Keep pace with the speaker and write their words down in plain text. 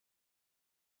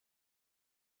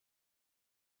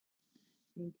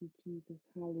Thank you, Jesus.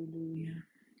 Hallelujah.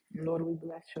 Lord, we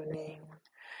bless your name.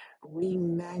 We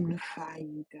magnify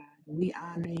you, God. We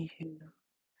honor you.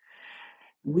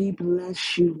 We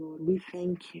bless you, Lord. We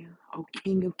thank you, O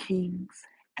King of Kings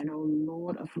and O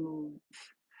Lord of Lords.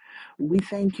 We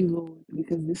thank you, Lord,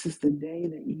 because this is the day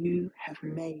that you have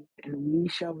made, and we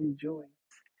shall rejoice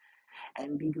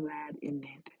and be glad in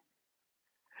it.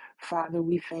 Father,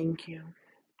 we thank you.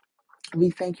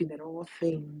 We thank you that all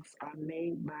things are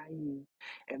made by you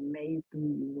and made through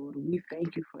you, Lord. We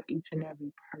thank you for each and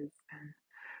every person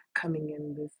coming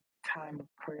in this time of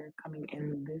prayer, coming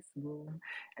in this room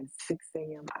at 6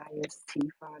 a.m. IST.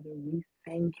 Father, we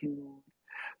thank you, Lord,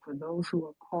 for those who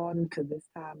are called into this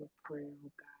time of prayer,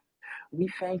 oh God. We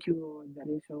thank you, Lord,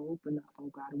 that it shall open up,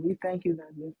 oh God. We thank you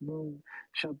that this room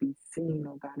shall be seen,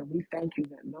 oh God. And we thank you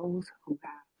that those who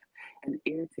have an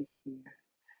ear to hear,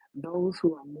 those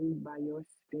who are moved by your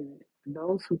spirit,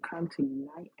 those who come to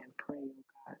unite and pray, oh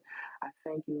God. I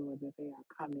thank you, Lord, that they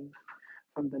are coming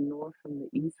from the north, from the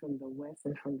east, from the west,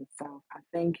 and from the south. I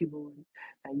thank you, Lord,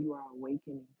 that you are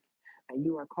awakening, that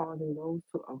you are causing those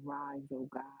to arise, oh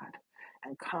God,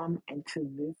 and come into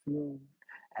this room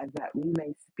as that we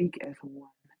may speak as one,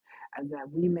 as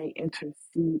that we may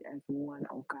intercede as one,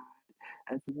 oh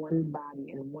God, as one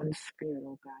body and one spirit,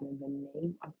 oh God, in the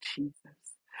name of Jesus.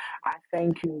 I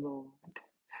thank you, Lord,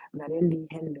 that any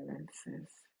hindrances,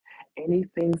 any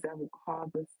things that would cause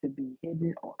us to be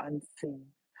hidden or unseen,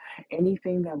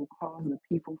 anything that will cause the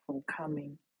people from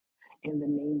coming in the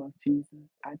name of Jesus,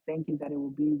 I thank you that it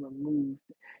will be removed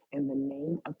in the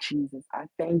name of Jesus. I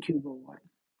thank you, Lord,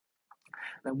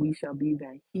 that we shall be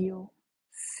that hill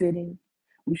sitting.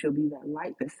 We shall be that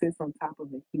light that sits on top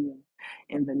of the hill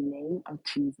in the name of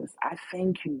Jesus. I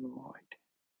thank you, Lord,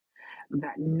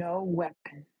 that no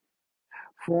weapon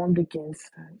formed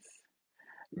against us,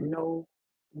 no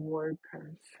word curse,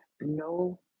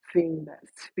 no thing that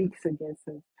speaks against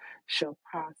us shall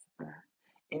prosper.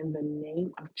 In the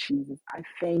name of Jesus, I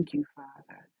thank you,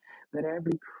 Father, that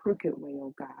every crooked way,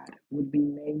 oh God, would be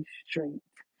made straight.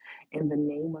 In the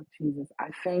name of Jesus, I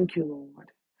thank you, Lord,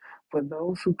 for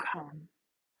those who come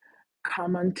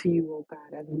unto you, oh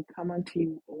God, as we come unto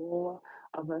you, all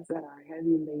of us that are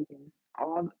heavy laden,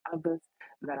 all of us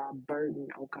that are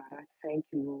burdened, oh God, I thank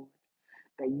you, Lord,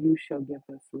 that you shall give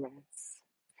us rest,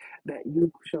 that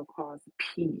you shall cause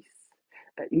peace,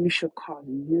 that you shall cause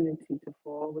unity to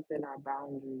fall within our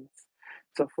boundaries,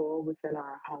 to fall within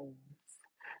our homes,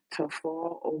 to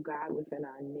fall, oh God, within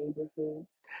our neighborhoods,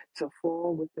 to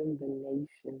fall within the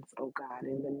nations, oh God,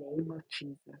 in the name of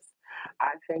Jesus.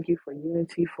 I thank you for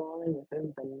unity falling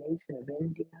within the nation of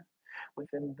India,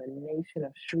 within the nation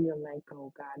of Sri Lanka,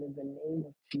 oh God, in the name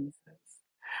of Jesus.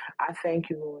 I thank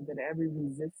you, Lord, that every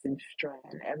resistant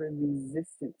strand, every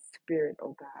resistant spirit,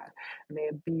 oh God, may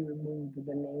it be removed in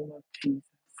the name of Jesus.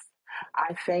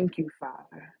 I thank you,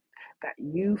 Father, that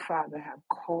you, Father, have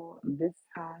called this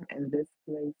time and this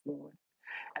place, Lord.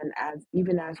 And as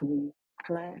even as we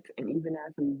plant and even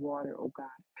as we water, oh God,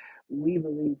 we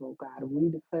believe, oh God, we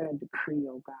declare and decree,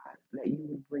 oh God, that you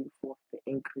would bring forth the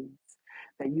increase,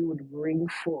 that you would bring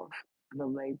forth the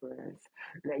laborers,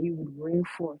 that you would bring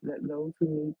forth that those who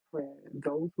need prayer,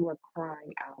 those who are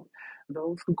crying out,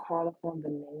 those who call upon the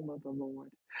name of the Lord,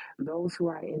 those who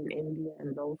are in India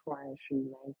and those who are in Sri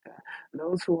Lanka,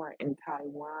 those who are in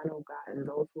Taiwan, oh God, and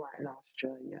those who are in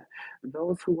Australia,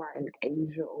 those who are in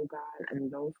Asia, oh God,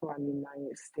 and those who are in the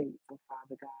United States, oh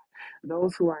Father God,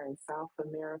 those who are in South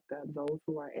America, those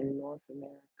who are in North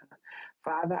America.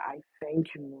 Father, I thank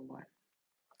you, Lord,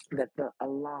 that the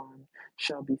alarm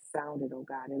shall be sounded, oh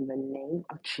God, in the name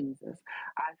of Jesus.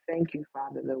 I thank you,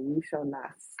 Father, that we shall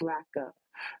not slack up,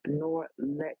 nor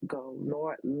let go,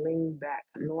 nor lean back,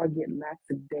 nor get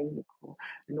lackadaisical,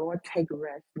 nor take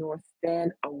rest, nor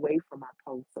stand away from our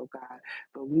post, oh God.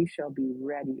 But we shall be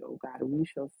ready, oh God. We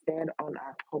shall stand on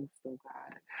our post, oh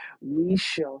God. We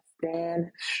shall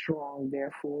stand strong,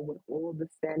 therefore, with all the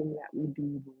standing that we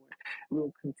do, Lord. We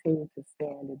will continue to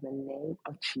stand in the name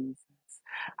of Jesus.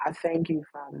 I thank you,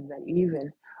 Father, that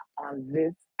even on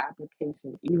this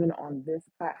application, even on this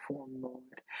platform, Lord,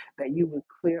 that you would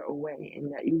clear away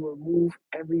and that you will remove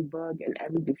every bug and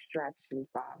every distraction,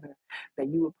 Father, that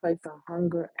you would place a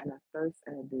hunger and a thirst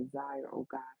and a desire, oh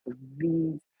God, for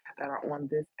these that are on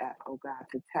this app, oh God,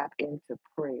 to tap into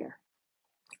prayer.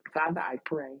 Father, I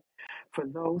pray for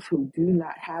those who do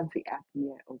not have the app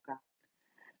yet, oh God,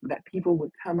 that people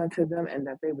would come unto them and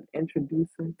that they would introduce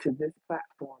them to this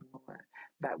platform, Lord,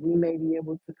 that we may be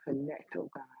able to connect, oh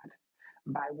God,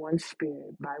 by one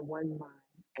spirit, by one mind,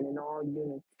 and in all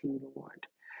unity, Lord,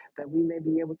 that we may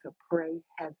be able to pray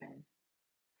heaven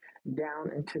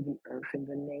down into the earth in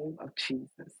the name of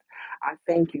Jesus. I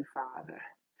thank you, Father,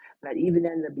 that even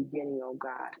in the beginning, oh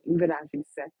God, even as you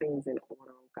set things in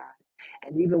order, oh God,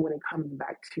 and even when it comes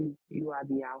back to you are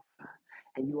the Alpha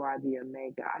and you are the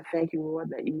Omega. I thank you,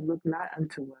 Lord, that you look not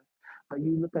unto us, but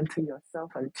you look unto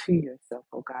yourself,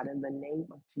 oh God, in the name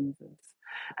of Jesus.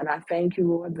 And I thank you,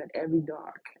 Lord, that every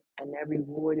dark and every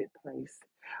voided place,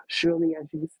 surely as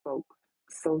you spoke,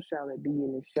 so shall it be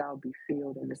and it shall be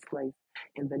filled in this place.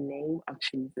 In the name of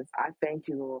Jesus, I thank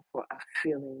you, Lord, for a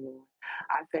filling, Lord.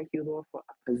 I thank you, Lord, for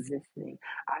a positioning.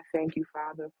 I thank you,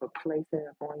 Father, for placing it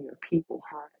upon your people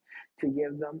heart to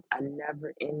give them a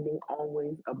never ending,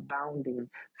 always abounding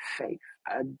faith,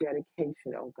 a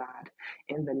dedication, oh God,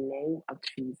 in the name of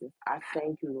Jesus. I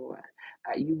thank you, Lord,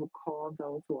 that you will call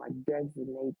those who are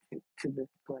designated to this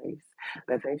place,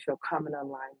 that they shall come in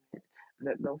alignment.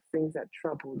 That those things that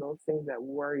trouble, those things that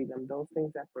worry them, those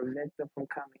things that prevent them from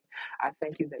coming, I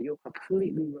thank you that you'll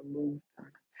completely remove them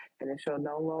and it shall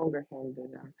no longer hinder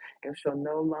them. It shall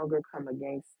no longer come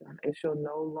against them. It shall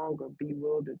no longer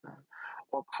bewilder them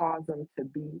or cause them to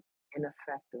be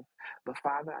ineffective. But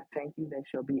Father, I thank you they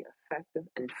shall be effective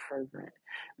and fervent.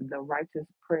 The righteous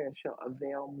prayer shall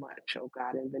avail much, oh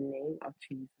God, in the name of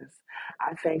Jesus.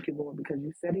 I thank you, Lord, because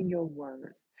you said in your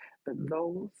word that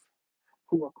those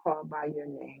who are called by your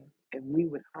name, if we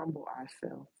would humble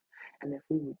ourselves and if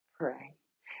we would pray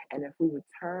and if we would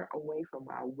turn away from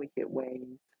our wicked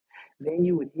ways, then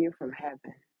you would hear from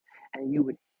heaven and you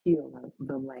would heal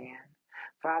the land.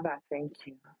 Father, I thank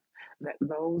you that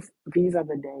these are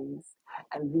the days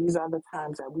and these are the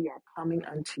times that we are coming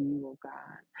unto you, O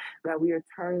God, that we are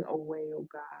turning away, O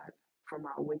God, from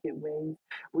our wicked ways.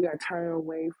 We are turning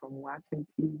away from watching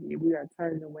TV. We are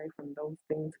turning away from those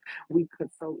things we could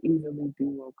so easily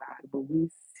do, O God, but we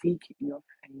seek your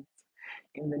face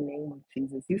in the name of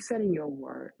Jesus. You said in your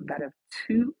word that if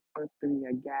two or three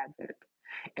are gathered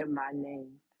in my name,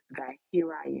 that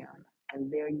here I am,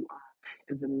 and there you are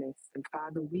in the midst. And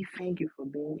Father, we thank you for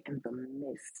being in the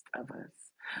midst of us.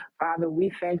 Father,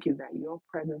 we thank you that your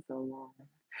presence alone,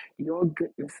 your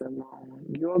goodness alone,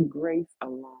 your grace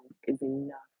alone is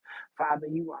enough. Father,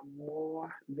 you are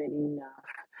more than enough.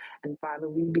 And Father,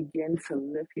 we begin to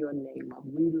lift your name up.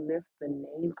 We lift the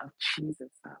name of Jesus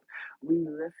up. We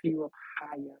lift you up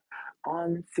higher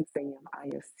on 6 a.m.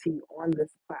 IST, on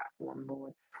this platform,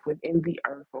 Lord, within the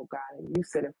earth, oh God. And you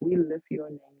said if we lift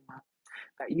your name up,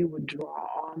 that you would draw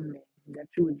all men, that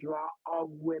you would draw all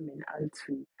women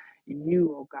unto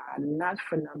you, oh God, not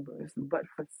for numbers, but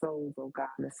for souls, oh God.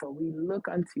 And so we look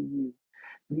unto you,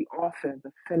 the author,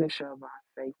 the finisher of our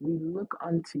faith. We look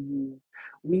unto you.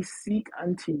 We seek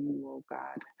unto you, O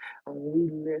God. And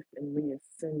we lift and we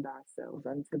ascend ourselves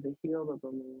unto the hill of the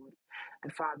Lord.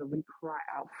 And Father, we cry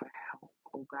out for help,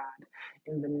 O God,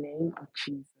 in the name of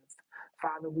Jesus.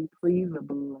 Father, we plead the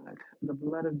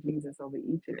blood of Jesus over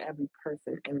each and every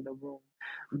person in the room.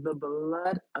 The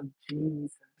blood of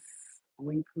Jesus.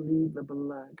 We plead the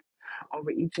blood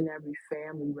over each and every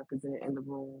family represented in the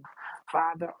room.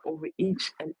 Father, over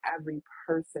each and every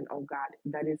person, oh God,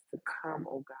 that is to come,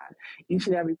 oh God, each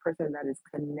and every person that is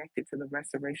connected to the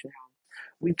Restoration House.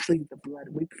 We plead the blood.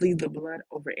 We plead the blood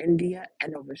over India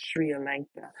and over Sri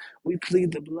Lanka. We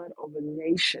plead the blood over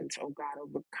nations, oh God,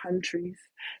 over countries,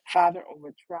 Father,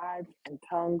 over tribes and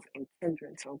tongues and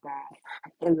kindreds, oh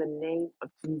God. In the name of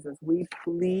Jesus, we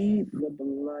plead the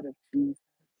blood of Jesus.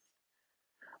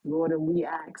 Lord, and we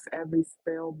ask every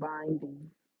spell binding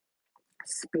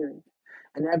spirit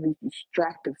and every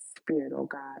distractive spirit, oh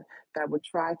God, that would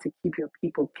try to keep your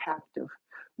people captive.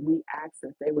 We ask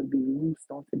that they would be loosed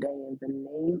on today in the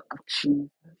name of Jesus.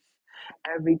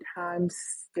 Every time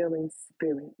stealing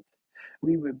spirit,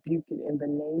 we rebuke it in the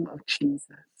name of Jesus.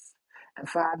 And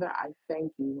Father, I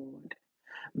thank you, Lord,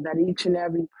 that each and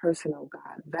every person, oh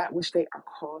God, that which they are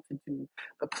called to do,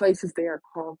 the places they are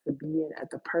called to be in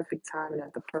at the perfect time and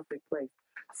at the perfect place,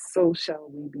 so shall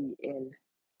we be in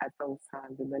at those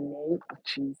times in the name of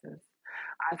Jesus.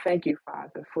 I thank you,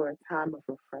 Father, for a time of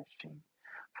refreshing,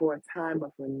 for a time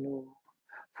of renewal,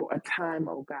 for a time,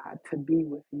 oh God, to be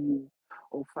with you,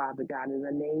 oh Father God, in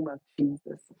the name of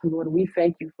Jesus. Lord, we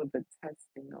thank you for the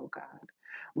testing, oh God.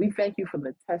 We thank you for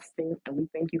the testing and we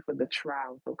thank you for the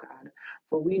trials, oh God.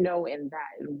 For we know in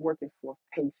that it worketh forth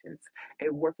patience,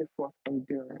 it worketh forth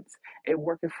endurance, it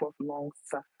worketh forth long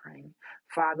suffering.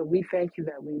 Father, we thank you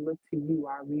that we look to you,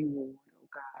 our reward, oh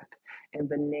God, in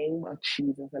the name of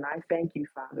Jesus. And I thank you,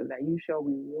 Father, that you shall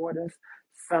reward us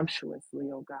sumptuously,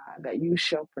 oh God, that you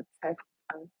shall protect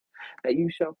us, that you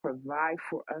shall provide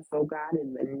for us, oh God,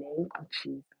 in the name of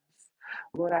Jesus.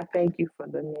 Lord, I thank you for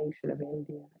the nation of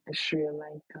India and Sri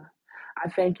Lanka. I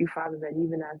thank you, Father, that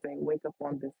even as they wake up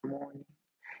on this morning,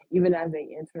 even as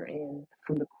they enter in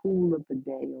from the cool of the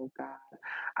day, oh God,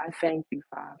 I thank you,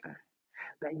 Father,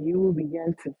 that you will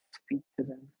begin to speak to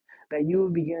them, that you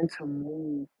will begin to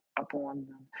move upon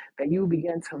them, that you will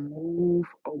begin to move,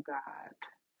 oh God,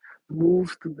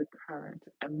 move through the current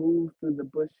and move through the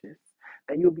bushes,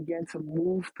 that you'll begin to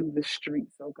move through the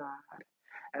streets, oh God,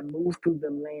 and move through the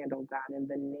land, oh God, in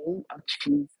the name of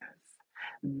Jesus.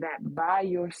 That by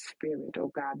your spirit,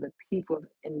 oh God, the people of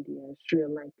India and Sri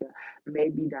Lanka may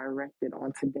be directed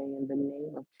on today in the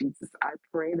name of Jesus. I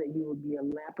pray that you will be a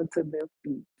lamp unto their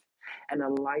feet and a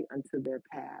light unto their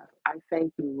path. I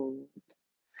thank you, Lord,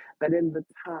 that in the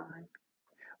time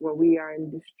where we are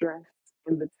in distress,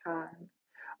 in the time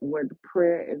where the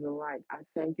prayer is a light, I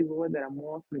thank you, Lord, that a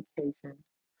multiplication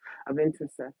of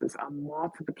intercessors, a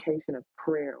multiplication of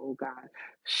prayer, oh God,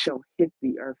 shall hit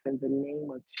the earth in the name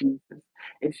of Jesus.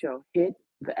 It shall hit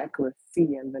the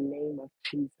ecclesia in the name of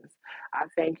Jesus. I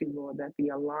thank you, Lord, that the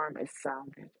alarm is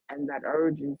sounded and that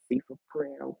urgency for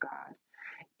prayer, oh God,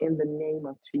 in the name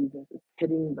of Jesus, is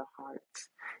hitting the hearts,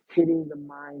 hitting the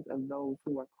minds of those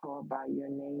who are called by your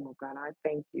name, oh God. I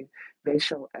thank you. They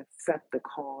shall accept the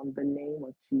call in the name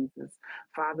of Jesus.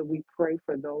 Father, we pray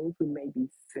for those who may be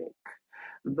sick,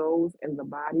 those in the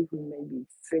body who may be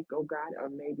sick, oh God, or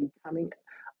may be coming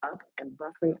up and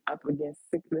buffering up against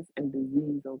sickness and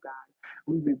disease, oh God.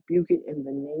 We rebuke it in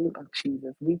the name of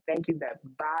Jesus. We thank you that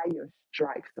by your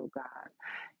stripes, oh God,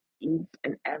 each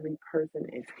and every person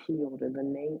is healed in the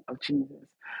name of Jesus.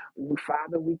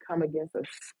 Father, we come against a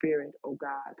spirit, oh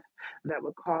God, that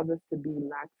would cause us to be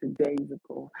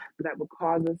lackadaisical, that would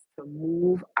cause us to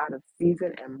move out of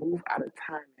season and move out of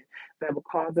timing, that would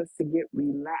cause us to get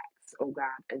relaxed, oh God,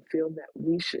 and feel that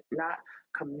we should not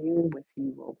commune with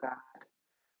you, oh God.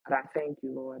 But I thank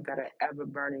you, Lord, that an ever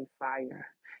burning fire,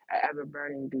 an ever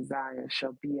burning desire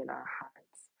shall be in our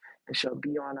hearts and shall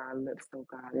be on our lips, oh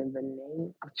God, in the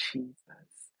name of Jesus.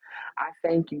 I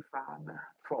thank you, Father,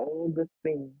 for all the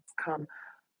things come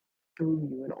through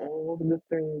you and all the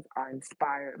things are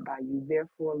inspired by you.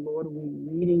 Therefore, Lord, we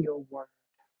read in your word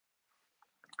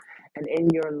and in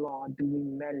your law do we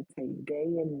meditate day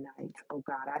and night. Oh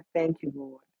God, I thank you,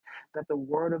 Lord, that the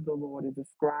word of the Lord is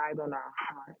inscribed on our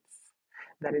hearts,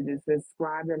 that it is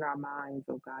inscribed in our minds,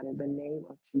 oh God, in the name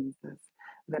of Jesus,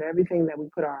 that everything that we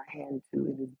put our hand to,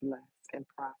 it is blessed and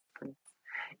prosperous.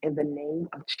 In the name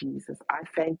of Jesus, I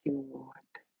thank you, Lord,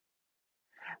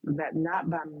 that not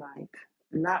by might,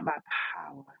 not by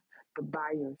power, but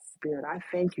by your spirit. I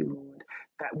thank you, Lord,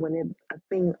 that when a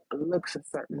thing looks a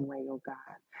certain way, oh God,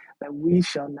 that we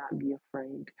shall not be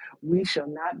afraid. We shall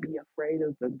not be afraid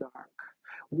of the dark.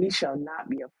 We shall not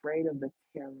be afraid of the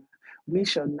terror. We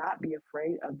shall not be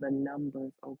afraid of the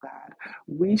numbers, oh God.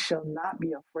 We shall not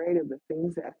be afraid of the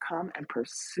things that come and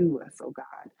pursue us, oh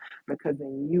God, because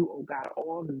in you, oh God,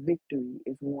 all the victory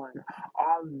is won.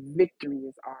 All victory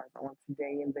is ours on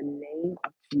today in the name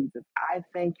of Jesus. I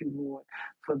thank you, Lord,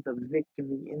 for the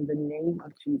victory in the name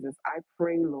of Jesus. I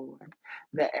pray, Lord,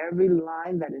 that every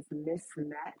line that is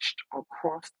mismatched or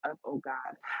crossed up, oh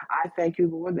God, I thank you,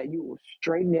 Lord, that you will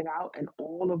straighten it out and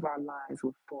all of our lines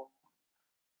will fall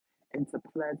into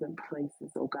pleasant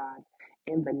places, oh God.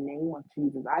 In the name of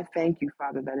Jesus, I thank you,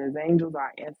 Father, that as angels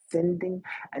are ascending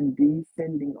and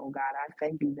descending, oh God, I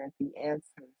thank you that the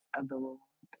answers of the Lord,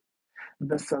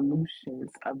 the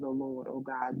solutions of the Lord, oh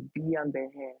God, be on their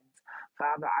hands.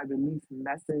 Father, I release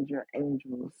messenger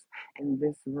angels in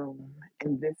this room,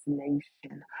 in this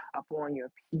nation, upon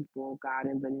your people, oh God,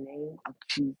 in the name of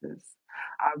Jesus.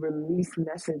 I release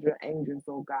messenger angels,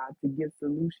 oh God, to give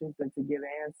solutions and to give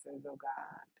answers, oh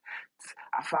God.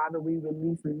 Father, we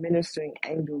release ministering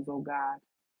angels, oh God,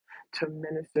 to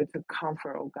minister, to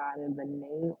comfort, oh God, in the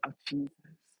name of Jesus.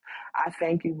 I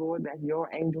thank you, Lord, that your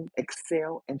angels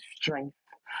excel in strength.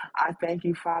 I thank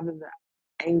you, Father,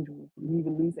 that angels, we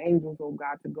release angels, oh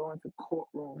God, to go into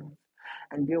courtrooms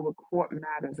and deal with court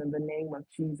matters in the name of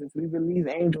Jesus. We release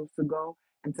angels to go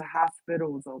into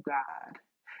hospitals, oh God,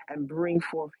 and bring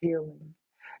forth healing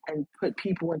and put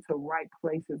people into right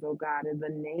places, oh God, in the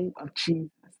name of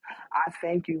Jesus. I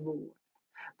thank you, Lord,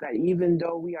 that even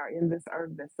though we are in this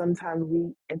earth, that sometimes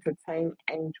we entertain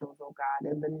angels, oh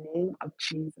God, in the name of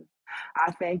Jesus.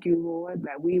 I thank you, Lord,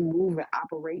 that we move and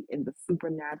operate in the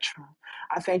supernatural.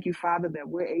 I thank you, Father, that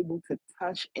we're able to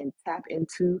touch and tap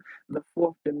into the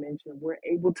fourth dimension. We're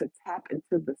able to tap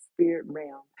into the spirit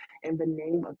realm in the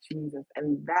name of Jesus.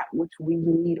 And that which we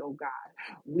need, oh God,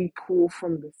 we pull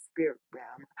from the spirit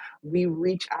realm. We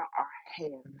reach out our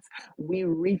hands. We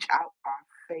reach out our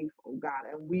faith, oh God,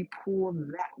 and we pull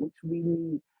that which we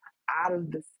need out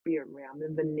of the spirit realm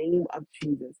in the name of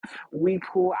Jesus. We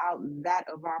pull out that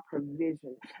of our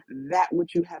provision, that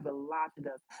which you have allotted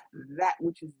us, that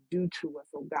which is due to us,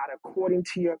 oh God, according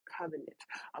to your covenant,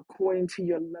 according to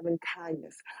your loving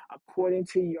kindness, according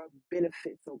to your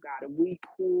benefits, oh God. We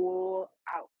pull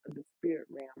out of the spirit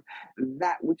realm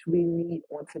that which we need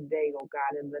on today, oh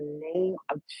God, in the name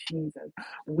of Jesus.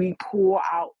 We pull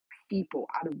out people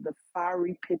out of the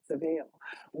fiery pits of hell.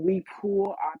 We pull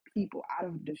our people out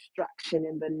of destruction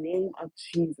in the name of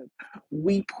Jesus.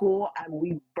 We pull and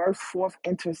we birth forth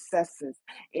intercessors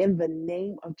in the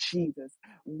name of Jesus.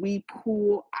 We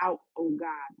pull out, oh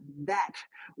God, that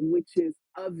which is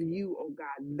of you, oh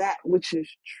God, that which is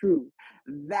true,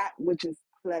 that which is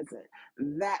pleasant,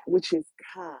 that which is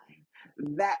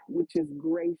kind, that which is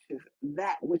gracious,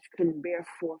 that which can bear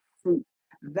forth fruit,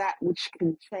 that which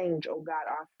can change, oh God,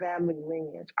 our family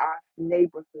lineage, our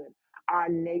neighborhood, our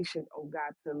nation, oh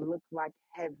God, to look like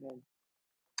heaven.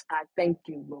 I thank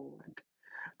you, Lord.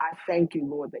 I thank you,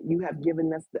 Lord, that you have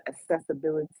given us the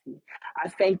accessibility. I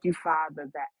thank you, Father,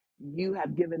 that you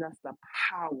have given us the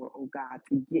power, oh God,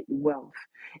 to get wealth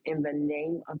in the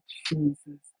name of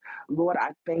Jesus. Lord,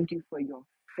 I thank you for your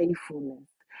faithfulness,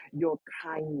 your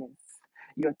kindness,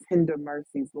 your tender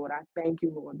mercies, Lord. I thank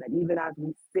you, Lord, that even as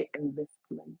we sit in this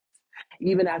place,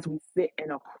 even as we sit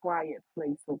in a quiet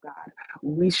place, oh God,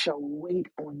 we shall wait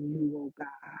on you, oh God.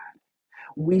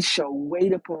 We shall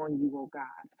wait upon you, O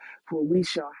God, for we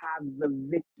shall have the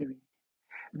victory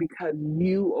because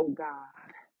you, O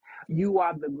God, you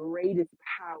are the greatest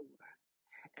power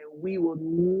and we will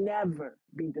never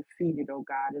be defeated, oh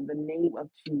God, in the name of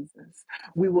Jesus.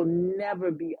 We will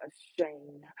never be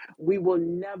ashamed. We will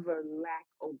never lack,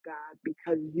 oh God,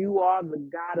 because you are the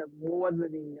God of more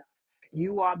than enough.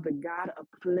 You are the God of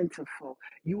plentiful.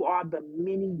 You are the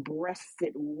many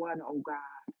breasted one, oh God.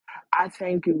 I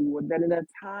thank you, Lord, that in a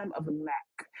time of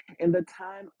lack, in the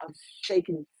time of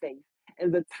shaken faith,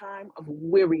 in the time of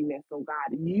weariness, oh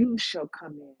God, you shall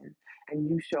come in and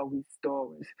you shall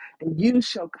restore us. And you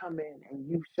shall come in and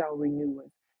you shall renew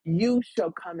us. You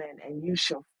shall come in and you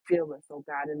shall fill us, oh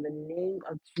God, in the name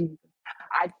of Jesus.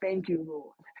 I thank you,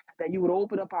 Lord, that you would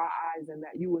open up our eyes and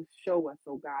that you would show us,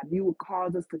 oh God. You would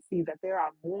cause us to see that there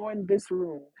are more in this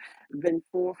room than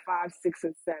 4, 5, 6,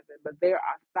 or 7, but there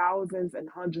are thousands and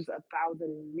hundreds of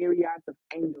thousands, myriads of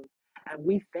angels. And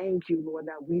we thank you, Lord,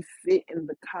 that we sit in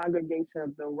the congregation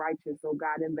of the righteous, oh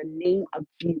God, in the name of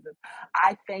Jesus.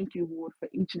 I thank you, Lord, for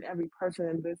each and every person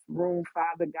in this room,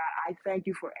 Father God. I thank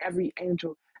you for every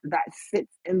angel that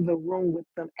sits in the room with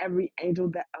them, every angel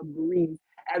that agrees,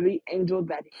 every angel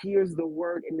that hears the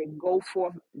word and then go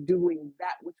forth doing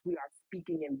that which we are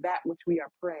speaking and that which we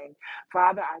are praying.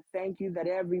 Father, I thank you that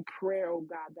every prayer, oh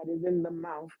God, that is in the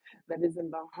mouth, that is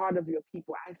in the heart of your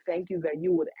people, I thank you that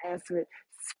you would answer it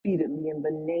speedily in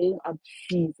the name of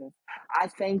Jesus. I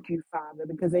thank you, Father,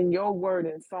 because in your word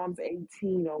in Psalms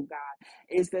 18, oh God,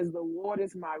 it says, the Lord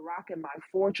is my rock and my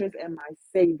fortress and my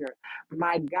savior.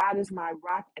 My God is my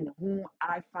rock in whom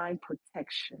I find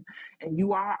protection. And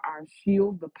you are our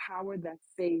shield, the power that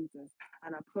saves us,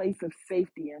 and a place of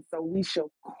safety. And so we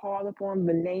shall call upon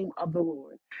the name of the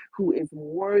Lord, who is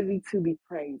worthy to be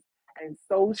praised. And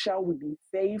so shall we be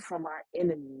saved from our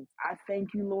enemies. I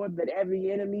thank you, Lord, that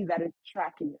every enemy that is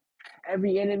tracking us,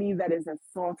 every enemy that is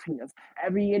assaulting us,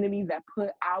 every enemy that put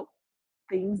out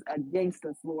things against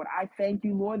us, Lord. I thank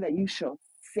you, Lord, that you shall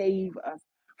save us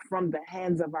from the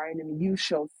hands of our enemy. You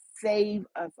shall save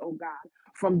us, oh God,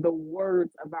 from the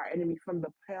words of our enemy, from the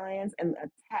plans and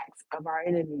attacks of our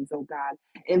enemies, oh God.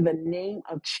 In the name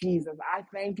of Jesus, I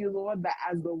thank you, Lord, that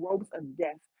as the ropes of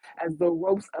death, as the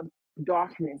ropes of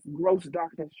darkness, gross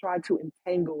darkness, try to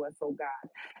entangle us, oh God.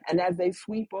 And as they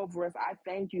sweep over us, I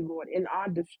thank you, Lord, in our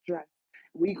distress.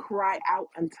 We cry out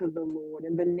unto the Lord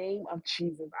in the name of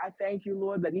Jesus. I thank you,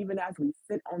 Lord, that even as we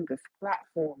sit on this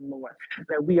platform, Lord,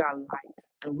 that we are light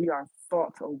and we are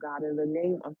salt, oh God, in the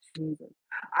name of Jesus.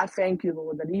 I thank you,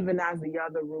 Lord, that even as the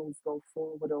other rooms go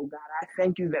forward, oh God, I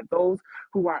thank you that those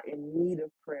who are in need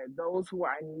of prayer, those who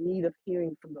are in need of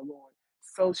hearing from the Lord,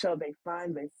 so shall they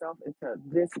find themselves into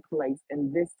this place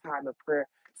in this time of prayer.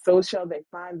 So shall they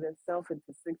find themselves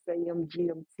into 6 a.m.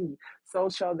 GMT. So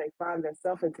shall they find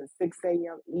themselves into 6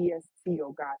 a.m. EST,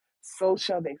 oh God. So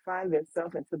shall they find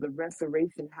themselves into the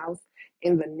restoration house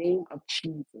in the name of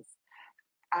Jesus.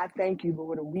 I thank you,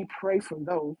 Lord, and we pray for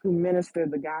those who minister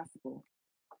the gospel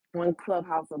on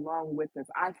Clubhouse along with us.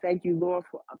 I thank you, Lord,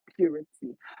 for a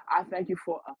purity. I thank you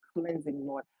for a cleansing,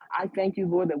 Lord. I thank you,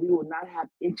 Lord, that we will not have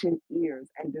itching ears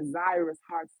and desirous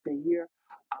hearts to hear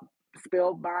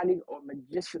spell binding or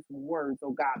magicious words,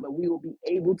 oh God, but we will be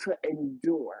able to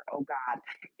endure, oh God,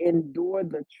 endure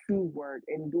the true word,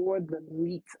 endure the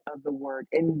meat of the word,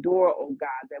 endure, oh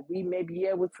God, that we may be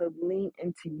able to lean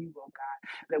into you, oh God,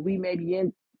 that we may be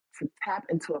in to tap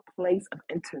into a place of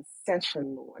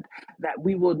intercession, Lord, that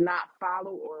we will not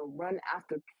follow or run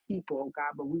after people, oh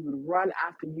God, but we would run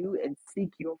after you and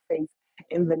seek your face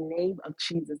in the name of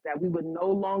Jesus, that we would no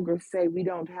longer say we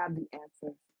don't have the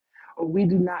answers or we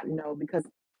do not know because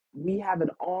we have an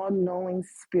all knowing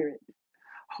spirit.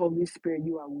 Holy Spirit,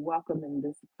 you are welcome in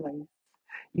this place.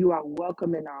 You are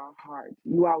welcome in our hearts.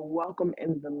 You are welcome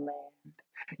in the land.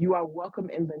 You are welcome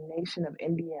in the nation of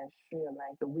India and Sri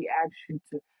Lanka. We ask you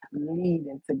to lead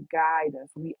and to guide us.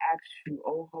 We ask you,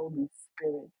 oh Holy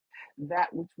Spirit,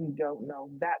 that which we don't know,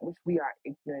 that which we are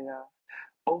ignorant of.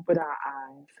 Open our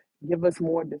eyes. Give us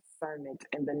more discernment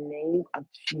in the name of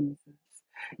Jesus.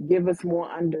 Give us more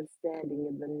understanding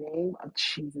in the name of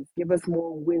Jesus. Give us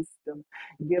more wisdom.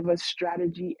 Give us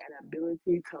strategy and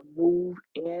ability to move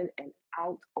in and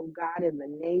out, oh God, in the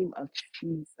name of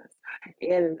Jesus.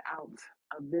 In and out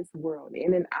of this world,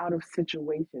 in and out of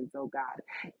situations, oh God.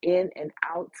 In and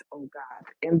out, oh God.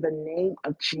 In the name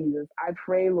of Jesus. I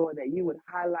pray, Lord, that you would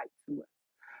highlight to us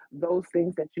those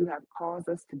things that you have caused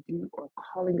us to do or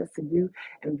calling us to do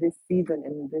in this season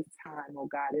and in this time, oh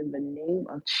God, in the name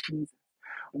of Jesus.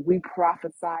 We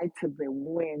prophesy to the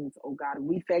winds, oh God.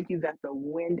 We thank you that the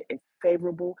wind is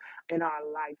favorable in our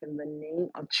life in the name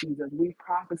of Jesus. We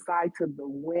prophesy to the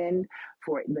wind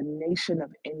for the nation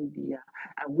of India.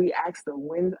 And we ask the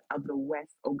wind of the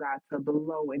west, oh God, to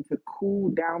blow and to cool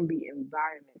down the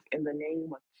environment in the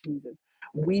name of Jesus.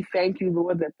 We thank you,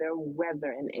 Lord, that their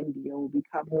weather in India will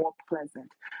become more pleasant,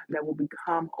 that will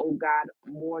become, oh God,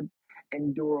 more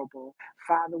endurable.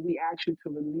 Father, we ask you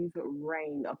to release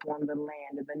rain upon the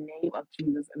land in the name of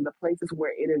Jesus. In the places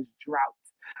where it is drought,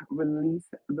 release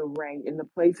the rain. In the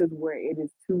places where it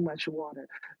is too much water,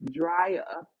 dry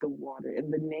up the water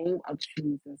in the name of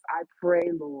Jesus. I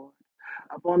pray, Lord,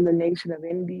 upon the nation of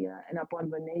India and upon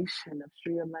the nation of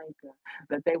Sri Lanka,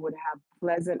 that they would have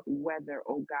pleasant weather,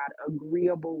 oh God,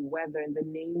 agreeable weather in the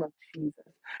name of Jesus.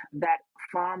 That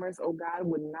farmers, oh God,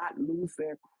 would not lose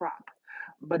their crop,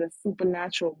 but a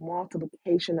supernatural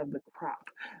multiplication of the crop,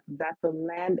 that the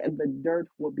land and the dirt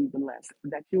will be blessed,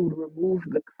 that you would remove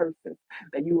the curses,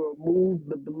 that you will remove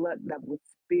the blood that was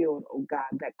spilled, oh God,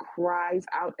 that cries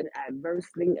out an adverse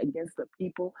thing against the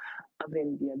people of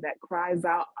India, that cries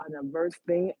out an adverse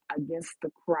thing against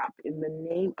the crop in the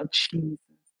name of Jesus.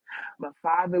 But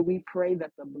Father, we pray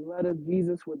that the blood of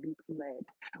Jesus would be pled.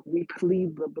 We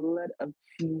plead the blood of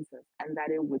Jesus and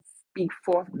that it would speak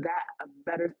forth that of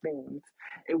better things.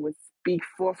 It would speak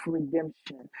forth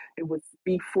redemption. It would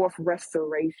speak forth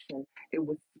restoration. It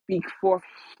would speak forth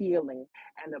healing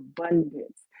and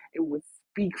abundance. It would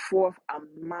speak forth a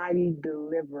mighty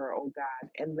deliverer, oh God,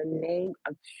 in the name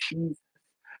of Jesus.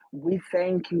 We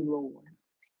thank you, Lord,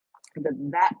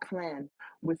 that plan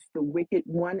which the wicked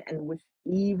one and which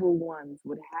evil ones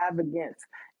would have against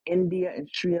India and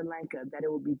Sri Lanka, that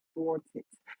it will be thwarted,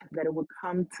 that it will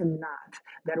come to naught,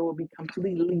 that it will be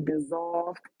completely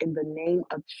dissolved in the name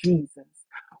of Jesus.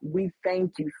 We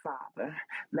thank you, Father,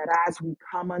 that as we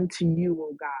come unto you,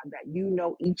 oh God, that you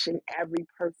know each and every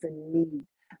person need,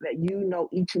 that you know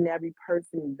each and every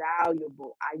person's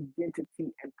valuable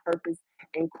identity and purpose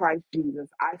in Christ Jesus.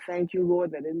 I thank you,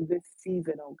 Lord, that in this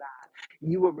season, oh God,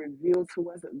 you will reveal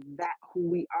to us that who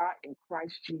we are in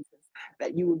Christ Jesus,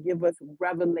 that you will give us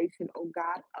revelation, oh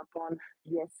God, upon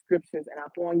your scriptures and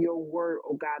upon your word,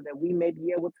 oh God, that we may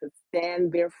be able to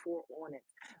stand therefore on it,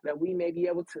 that we may be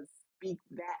able to speak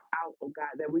that out, oh God,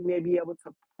 that we may be able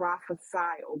to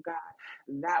prophesy, oh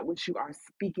God, that which you are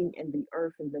speaking in the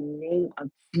earth in the name of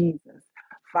Jesus.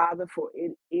 Father, for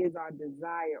it is our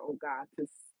desire, oh God, to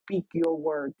speak your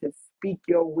word, to speak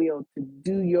your will, to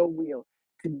do your will,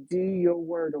 to do your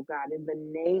word, oh God, in the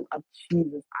name of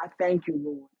Jesus. I thank you,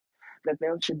 Lord, that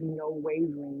there should be no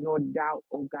wavering nor doubt,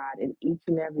 oh God, in each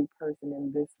and every person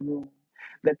in this room.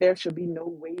 That there should be no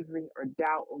wavering or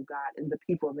doubt, oh God, in the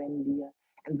people of India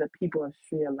and the people of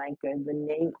Sri Lanka, in the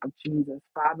name of Jesus.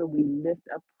 Father, we lift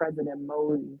up President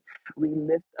Modi. We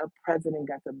lift up President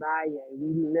Gotabaya.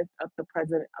 We lift up the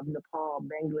President of Nepal,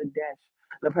 Bangladesh,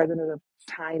 the President of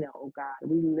China, oh God.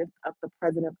 We lift up the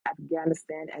President of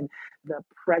Afghanistan and the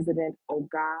President, oh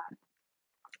God,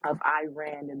 of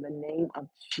Iran in the name of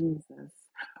Jesus.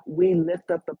 We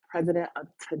lift up the president of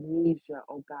Tunisia,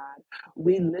 oh God.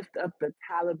 We lift up the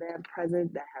Taliban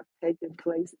president that have taken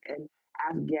place in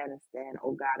Afghanistan,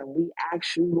 oh God. And we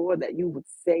ask you, Lord, that you would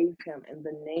save him in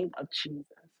the name of Jesus.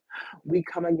 We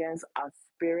come against a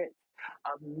spirit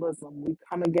of Muslim. We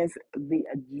come against the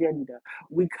agenda.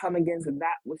 We come against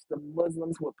that which the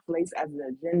Muslims would place as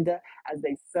an agenda as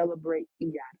they celebrate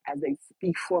Eid, as they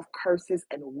speak forth curses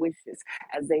and wishes,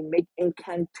 as they make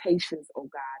incantations, oh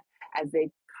God, as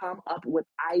they come up with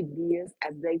ideas,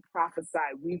 as they prophesy.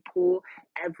 We pull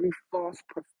every false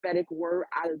prophetic word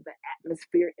out of the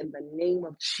atmosphere in the name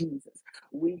of Jesus.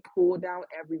 We pull down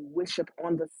every wish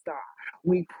upon the star.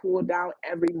 We pull down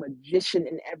every magician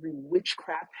and every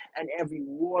witchcraft and every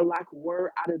warlock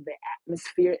word out of the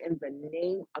atmosphere in the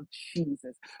name of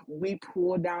Jesus. We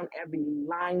pull down every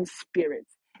lying spirit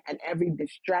and every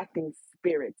distracting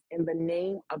spirit in the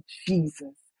name of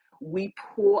Jesus. We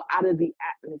pull out of the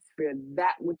atmosphere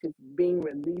that which is being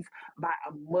released by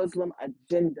a Muslim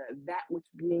agenda, that which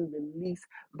being released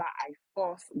by a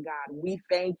false God. We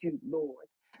thank you, Lord,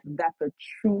 that the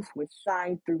truth would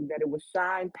shine through, that it would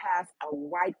shine past a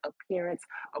white appearance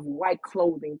of white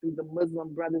clothing through the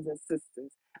Muslim brothers and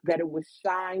sisters, that it would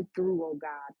shine through, oh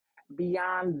God.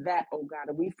 Beyond that, oh God,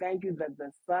 and we thank you that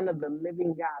the Son of the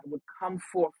living God would come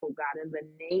forth, oh God, in the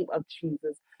name of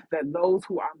Jesus, that those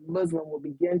who are Muslim will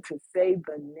begin to say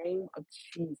the name of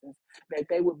Jesus, that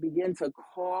they would begin to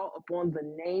call upon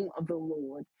the name of the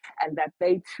Lord, and that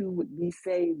they too would be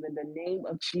saved in the name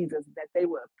of Jesus, that they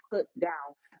would put down,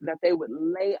 that they would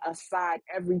lay aside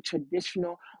every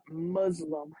traditional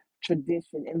Muslim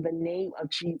tradition in the name of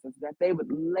Jesus, that they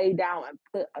would lay down and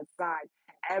put aside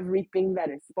everything that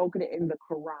is spoken in the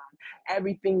Quran,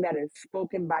 everything that is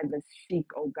spoken by the Sheikh,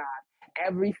 oh God,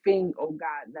 everything, oh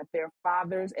God, that their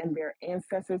fathers and their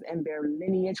ancestors and their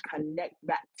lineage connect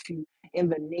back to in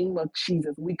the name of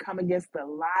Jesus. We come against the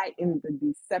lie and the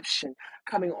deception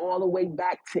coming all the way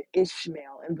back to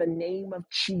Ishmael in the name of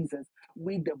Jesus.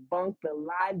 We debunk the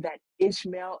lie that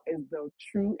Ishmael is the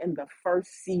true and the first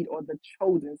seed or the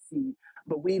chosen seed.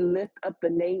 But we lift up the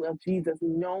name of Jesus,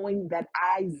 knowing that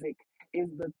Isaac is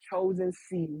the chosen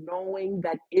seed, knowing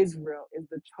that Israel is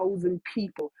the chosen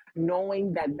people,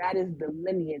 knowing that that is the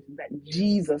lineage that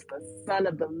Jesus, the Son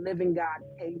of the living God,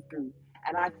 came through.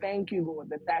 And I thank you, Lord,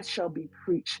 that that shall be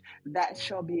preached, that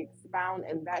shall be expounded,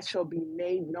 and that shall be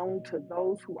made known to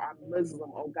those who are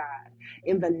Muslim, oh God,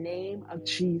 in the name of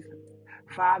Jesus.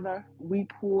 Father, we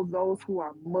pull those who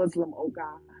are Muslim, oh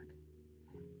God,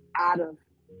 out of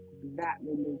that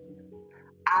religion,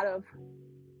 out of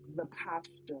the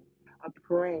posture of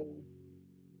praying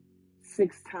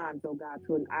 6 times, oh God,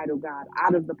 to an idol God,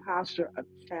 out of the posture of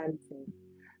chanting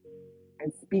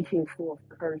and speaking forth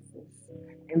curses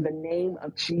in the name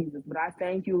of Jesus. But I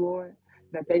thank you, Lord,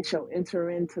 that they shall enter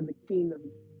into the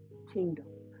kingdom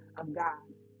of God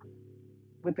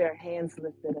with their hands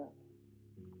lifted up,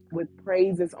 with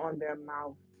praises on their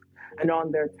mouth and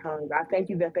on their tongues. I thank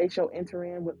you that they shall enter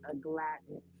in with a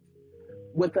gladness,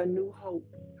 with a new hope,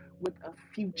 with a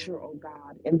future, oh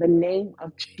God, in the name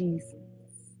of Jesus.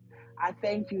 I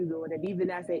thank you, Lord, that even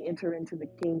as they enter into the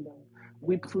kingdom,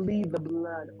 we plead the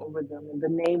blood over them in the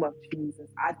name of Jesus.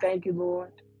 I thank you,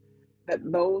 Lord, that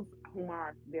those whom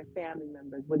are their family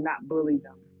members would not bully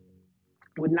them,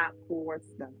 would not force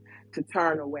them to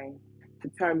turn away,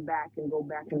 to turn back and go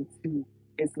back into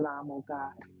Islam, oh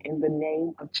God, in the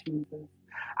name of Jesus.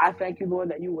 I thank you,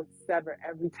 Lord, that you will sever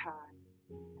every tie,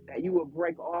 that you will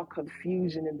break all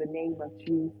confusion in the name of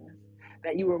Jesus,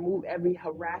 that you remove every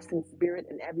harassing spirit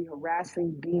and every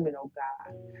harassing demon, oh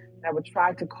God, that would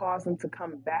try to cause them to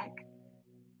come back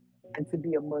and to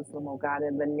be a Muslim, oh God,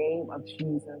 in the name of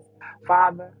Jesus.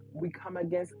 Father, we come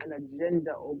against an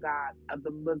agenda, oh God, of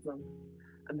the Muslim,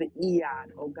 of the Eid,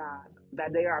 oh God,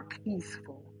 that they are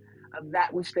peaceful, of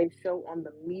that which they show on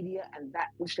the media and that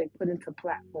which they put into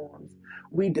platforms.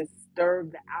 We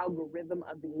disturb the algorithm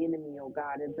of the enemy, oh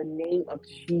God, in the name of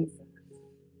Jesus.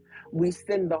 We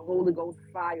send the Holy Ghost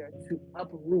fire to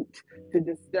uproot, to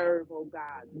disturb, oh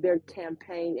God, their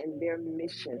campaign and their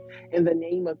mission. In the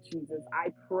name of Jesus,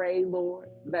 I pray, Lord,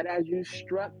 that as you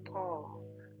struck Paul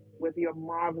with your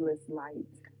marvelous light,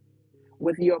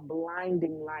 with your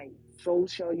blinding light, so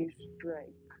shall you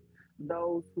strike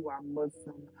those who are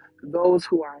Muslim, those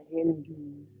who are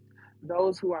Hindus,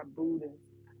 those who are Buddhists,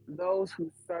 those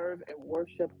who serve and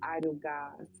worship idol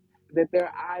gods, that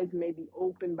their eyes may be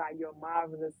opened by your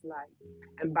marvelous light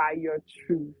and by your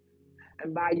truth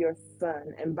and by your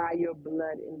Son and by your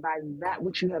blood and by that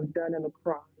which you have done on the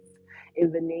cross.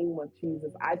 In the name of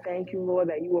Jesus, I thank you, Lord,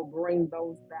 that you will bring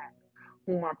those back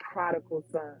whom are prodigal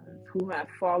sons, who have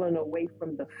fallen away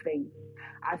from the faith.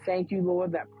 I thank you,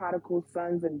 Lord, that prodigal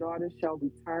sons and daughters shall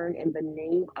return in the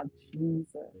name of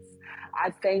Jesus.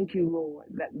 I thank you, Lord,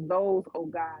 that those, oh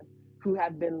God, who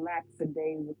have been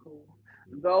lackadaisical,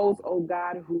 those, oh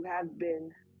God, who have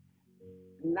been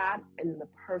not in the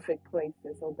perfect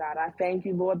places, oh God. I thank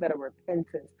you, Lord, that a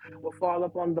repentance will fall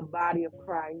upon the body of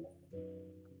Christ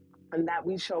and that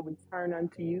we shall return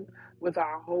unto you with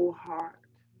our whole heart,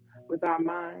 with our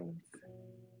minds,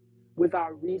 with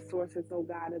our resources, oh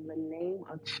God, in the name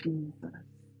of Jesus.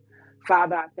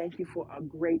 Father, I thank you for a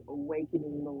great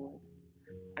awakening, Lord,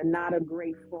 and not a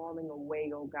great falling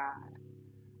away, oh God,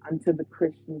 unto the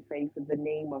Christian faith in the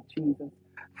name of Jesus.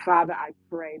 Father, I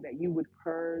pray that you would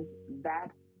purge that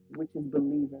which is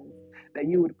believers, that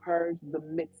you would purge the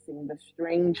mixing, the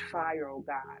strange fire, oh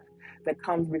God, that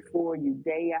comes before you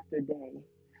day after day.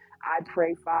 I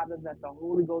pray, Father, that the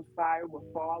Holy Ghost fire will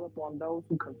fall upon those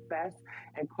who confess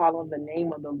and call on the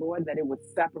name of the Lord, that it would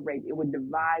separate, it would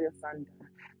divide us under,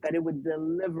 that it would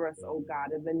deliver us, oh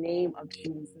God, in the name of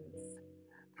Jesus,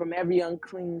 from every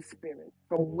unclean spirit,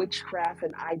 from witchcraft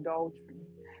and idolatry,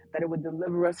 that it would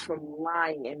deliver us from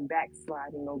lying and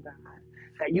backsliding, oh God,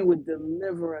 that you would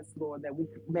deliver us, Lord, that we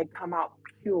may come out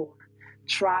pure,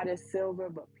 tried as silver,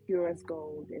 but pure as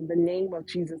gold. In the name of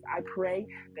Jesus, I pray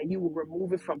that you will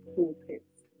remove it from pulpits,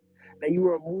 that you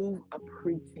remove a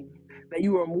preaching, that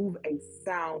you remove a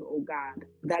sound, oh God,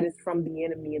 that is from the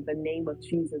enemy in the name of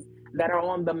Jesus, that are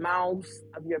on the mouths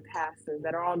of your pastors,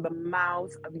 that are on the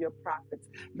mouths of your prophets,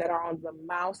 that are on the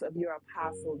mouths of your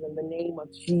apostles in the name of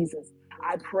Jesus.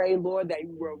 I pray, Lord, that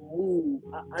you remove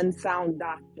an unsound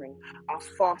doctrine, a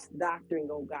false doctrine,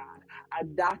 oh God, a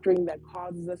doctrine that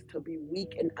causes us to be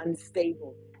weak and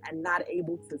unstable and not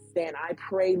able to stand. I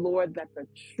pray, Lord, that the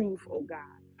truth, oh God,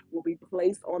 will be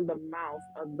placed on the mouth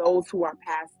of those who are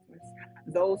pastors,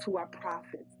 those who are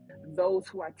prophets, those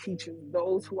who are teachers,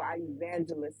 those who are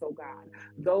evangelists, oh God,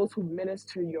 those who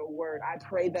minister your word. I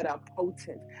pray that a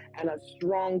potent and a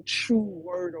strong, true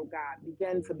word, oh God,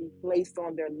 begin to be placed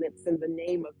on their lips in the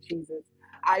name of Jesus.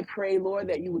 I pray, Lord,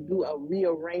 that you would do a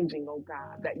rearranging, oh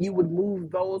God, that you would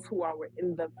move those who are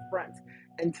in the front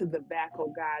and to the back,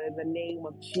 oh God, in the name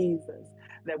of Jesus,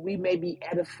 that we may be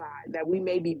edified, that we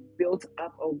may be built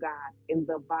up, oh God, in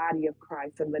the body of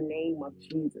Christ, in the name of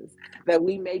Jesus, that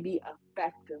we may be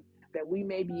effective, that we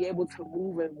may be able to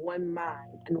move in one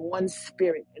mind and one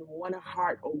spirit and one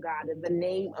heart, oh God, in the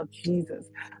name of Jesus.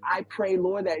 I pray,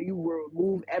 Lord, that you will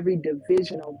remove every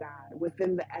division, oh God,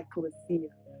 within the ecclesia,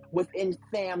 within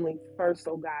families first,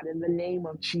 oh God, in the name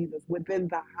of Jesus, within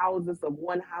the houses of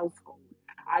one household.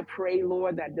 I pray,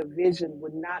 Lord, that division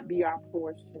would not be our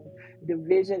portion.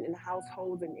 Division in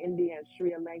households in India and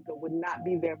Sri Lanka would not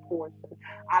be their portion.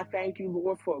 I thank you,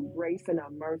 Lord, for grace and a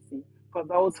mercy for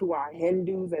those who are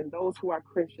Hindus and those who are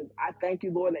Christians. I thank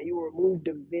you, Lord, that you remove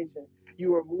division,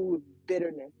 you remove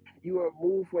bitterness, you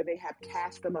remove where they have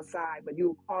cast them aside, but you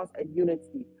will cause a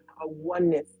unity, a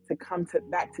oneness to come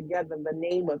back together in the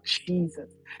name of Jesus.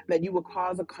 That you will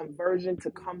cause a conversion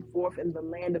to come forth in the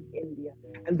land of India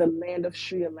and the land of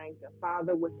Sri Lanka,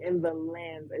 Father, within the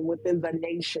lands and within the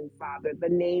nation, Father, the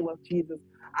name of Jesus.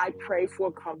 I pray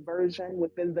for conversion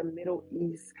within the Middle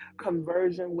East,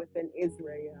 conversion within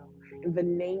Israel. In the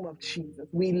name of Jesus,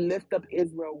 we lift up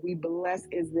Israel. We bless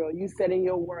Israel. You said in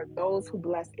your word, those who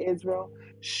bless Israel,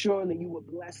 surely you will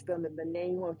bless them in the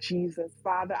name of Jesus.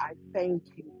 Father, I thank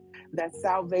you that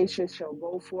salvation shall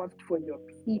go forth for your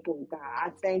people, God.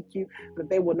 I thank you that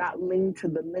they will not lean to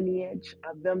the lineage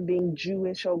of them being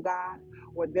Jewish, oh God,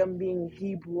 or them being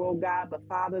Hebrew, oh God, but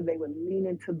Father, they would lean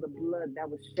into the blood that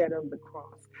was shed on the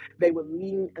cross. They would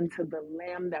lean into the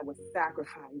lamb that was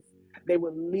sacrificed. They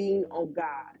would lean, oh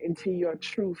God, into your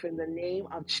truth in the name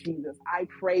of Jesus. I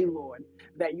pray, Lord,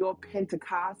 that your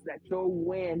Pentecost, that your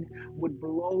wind would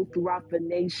blow throughout the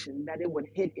nation, that it would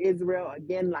hit Israel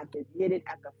again like it hit it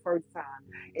at the first time.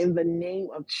 In the name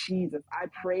of Jesus, I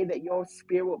pray that your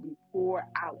spirit will be poured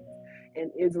out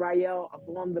in Israel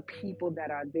upon the people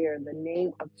that are there in the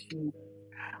name of Jesus.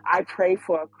 I pray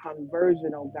for a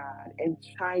conversion, oh God, in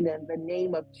China in the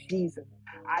name of Jesus.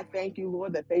 I thank you,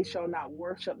 Lord, that they shall not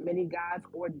worship many gods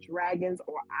or dragons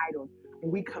or idols.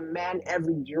 We command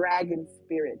every dragon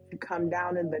spirit to come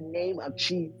down in the name of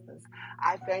Jesus.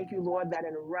 I thank you, Lord, that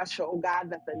in Russia, oh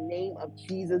God, that the name of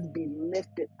Jesus be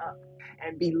lifted up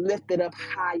and be lifted up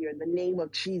higher in the name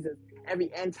of Jesus.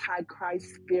 Every antichrist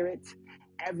spirit,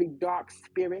 every dark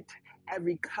spirit,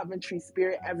 every Coventry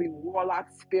spirit, every warlock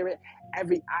spirit,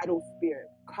 every idol spirit,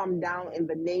 come down in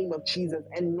the name of Jesus.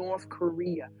 And North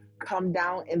Korea, come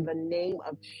down in the name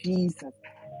of Jesus.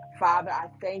 Father, I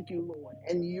thank you, Lord.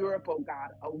 In Europe, oh God,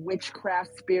 a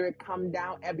witchcraft spirit come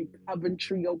down, every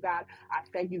Coventry, oh God. I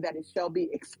thank you that it shall be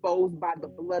exposed by the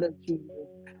blood of Jesus.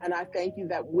 And I thank you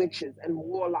that witches and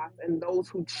warlocks and those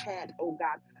who chant, oh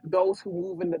God, those who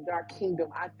move in the dark kingdom,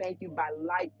 I thank you by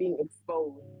light being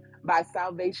exposed. by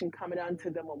salvation coming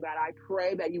unto them, oh God. I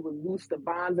pray that you would loose the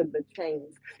bonds of the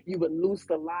chains. You would loose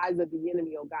the lies of the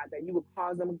enemy, oh God, that you would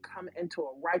cause them to come into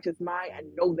a righteous mind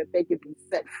and know that they could be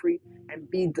set free and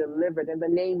be delivered. In the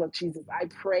name of Jesus, I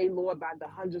pray, Lord, by the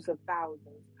hundreds of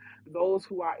thousands, those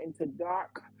who are into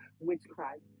dark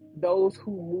witchcraft, those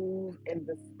who move in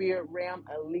the spirit realm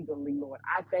illegally, Lord.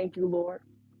 I thank you, Lord,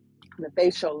 that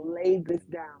they shall lay this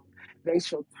down. They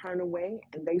shall turn away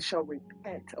and they shall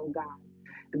repent, oh God.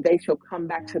 And they shall come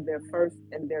back to their first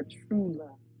and their true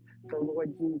love, the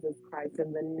Lord Jesus Christ.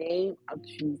 In the name of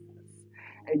Jesus.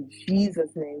 In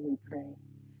Jesus' name we pray.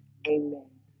 Amen.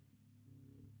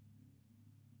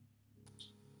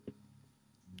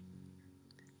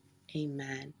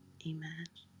 Amen. Amen.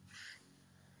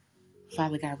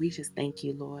 Father God, we just thank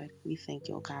you, Lord. We thank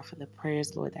you, oh God, for the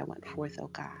prayers, Lord, that went forth, oh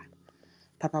God.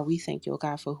 Papa, we thank you, oh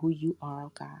God, for who you are,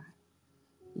 oh God.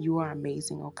 You are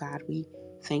amazing, oh God. We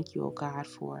thank you, oh God,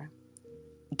 for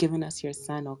giving us your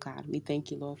son, oh God. We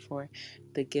thank you, Lord, for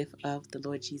the gift of the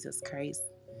Lord Jesus Christ.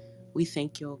 We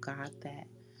thank you, oh God, that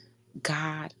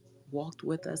God walked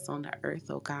with us on the earth,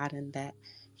 oh God, and that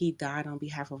he died on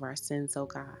behalf of our sins, oh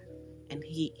God. And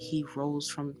he rose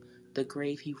from the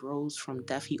grave. He rose from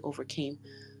death. He overcame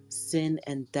sin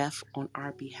and death on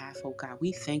our behalf, oh God.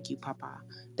 We thank you, Papa,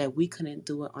 that we couldn't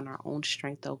do it on our own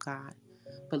strength, oh God.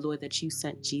 But Lord, that you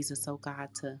sent Jesus, oh God,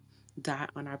 to die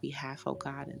on our behalf, oh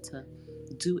God, and to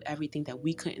do everything that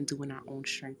we couldn't do in our own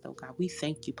strength, oh God. We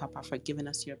thank you, Papa, for giving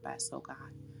us your best, oh God.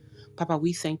 Papa,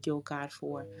 we thank you, oh God,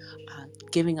 for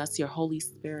giving us your Holy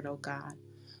Spirit, oh God.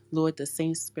 Lord, the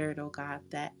same Spirit, oh God,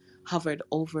 that hovered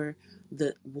over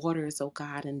the waters, oh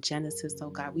God, in Genesis,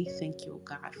 oh God. We thank you, oh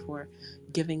God, for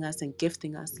giving us and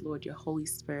gifting us, Lord, your Holy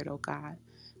Spirit, oh God,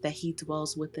 that he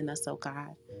dwells within us, oh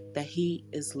God, that he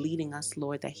is leading us,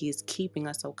 Lord, that he is keeping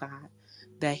us, oh God,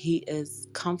 that he is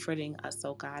comforting us,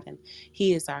 oh God, and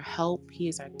he is our help, he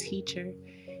is our teacher,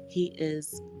 he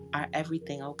is our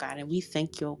everything, oh God. And we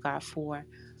thank you, oh God, for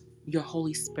your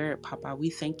Holy Spirit, Papa. We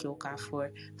thank you, oh God,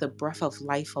 for the breath of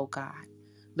life, oh God.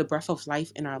 The breath of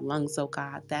life in our lungs, oh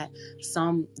God, that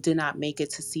some did not make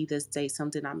it to see this day, some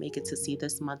did not make it to see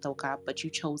this month, oh God, but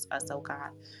you chose us, oh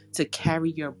God, to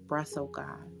carry your breath, oh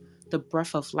God, the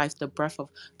breath of life, the breath of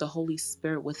the Holy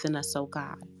Spirit within us, oh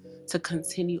God, to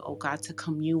continue, oh God, to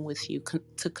commune with you,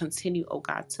 to continue, oh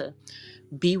God, to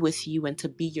be with you and to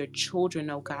be your children,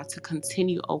 oh God, to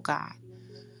continue, oh God,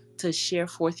 to share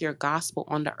forth your gospel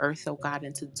on the earth, oh God,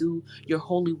 and to do your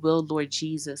holy will, Lord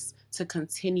Jesus, to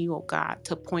continue, oh God,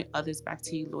 to point others back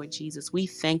to you, Lord Jesus. We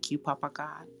thank you, Papa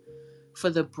God, for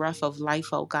the breath of life,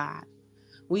 oh God.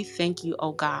 We thank you,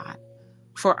 oh God,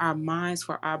 for our minds,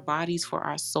 for our bodies, for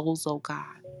our souls, oh God.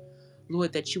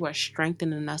 Lord, that you are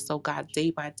strengthening us, oh God,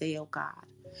 day by day, oh God.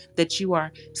 That you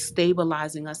are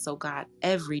stabilizing us, oh God,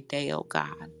 every day, oh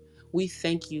God. We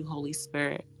thank you, Holy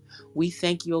Spirit. We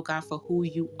thank you, oh God, for who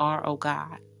you are, oh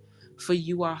God. For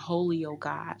you are holy, O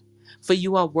God. For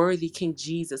you are worthy, King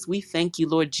Jesus. We thank you,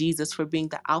 Lord Jesus, for being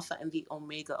the Alpha and the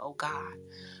Omega, O God.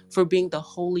 For being the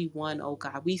Holy One, O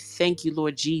God. We thank you,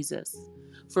 Lord Jesus,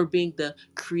 for being the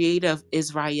Creator of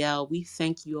Israel. We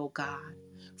thank you, O God,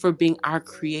 for being our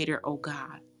Creator, O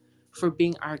God. For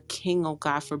being our King, O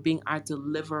God. For being our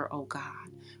Deliverer, O God.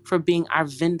 For being our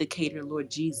Vindicator, Lord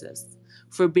Jesus.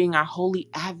 For being our Holy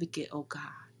Advocate, O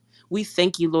God. We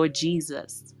thank you, Lord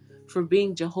Jesus, for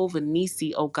being Jehovah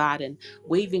Nisi, oh God, and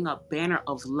waving a banner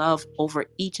of love over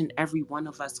each and every one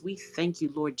of us. We thank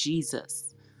you, Lord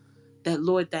Jesus, that,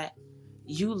 Lord, that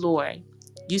you, Lord,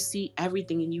 you see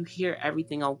everything and you hear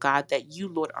everything, oh God, that you,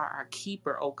 Lord, are our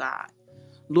keeper, oh God.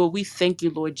 Lord, we thank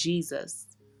you, Lord Jesus.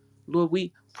 Lord,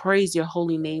 we praise your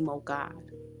holy name, oh God.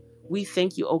 We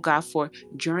thank you, oh God, for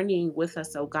journeying with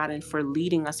us, oh God, and for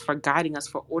leading us, for guiding us,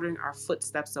 for ordering our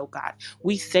footsteps, oh God.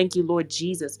 We thank you, Lord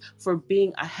Jesus, for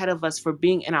being ahead of us, for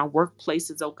being in our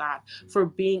workplaces, oh God, for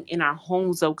being in our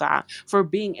homes, oh God, for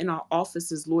being in our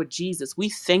offices, Lord Jesus. We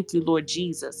thank you, Lord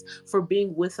Jesus, for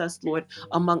being with us, Lord,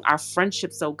 among our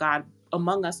friendships, oh God,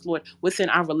 among us, Lord, within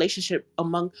our relationship,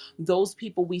 among those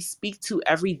people we speak to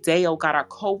every day, oh God, our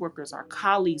co-workers, our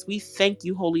colleagues. We thank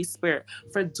you, Holy Spirit,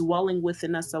 for dwelling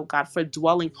within us, oh God, for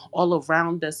dwelling all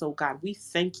around us, oh God. We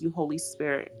thank you, Holy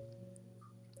Spirit.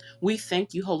 We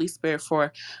thank you, Holy Spirit,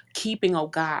 for keeping, oh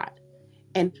God,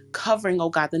 and covering, oh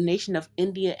God, the nation of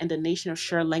India and the nation of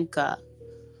Sri Lanka.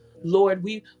 Lord,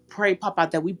 we pray, Papa,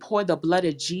 that we pour the blood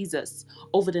of Jesus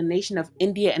over the nation of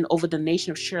India and over the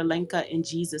nation of Sri Lanka in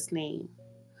Jesus' name.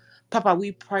 Papa,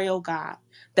 we pray, oh God,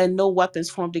 that no weapons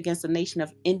formed against the nation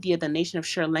of India, the nation of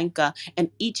Sri Lanka,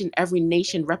 and each and every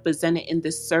nation represented in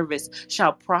this service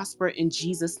shall prosper in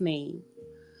Jesus' name.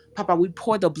 Papa, we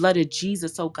pour the blood of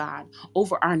Jesus, oh God,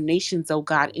 over our nations, oh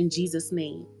God, in Jesus'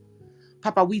 name.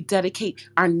 Papa, we dedicate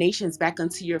our nations back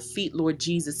unto your feet, Lord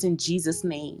Jesus, in Jesus'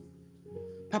 name.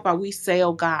 Papa, we say,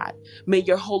 oh God, may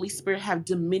your Holy Spirit have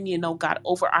dominion, oh God,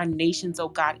 over our nations, oh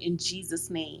God, in Jesus'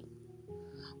 name.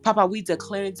 Papa, we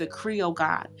declare and decree, oh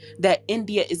God, that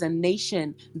India is a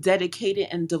nation dedicated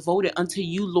and devoted unto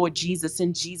you, Lord Jesus,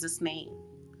 in Jesus' name.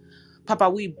 Papa,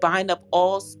 we bind up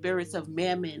all spirits of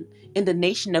mammon in the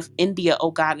nation of India,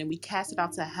 oh God, and we cast it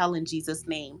out to hell in Jesus'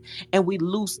 name. And we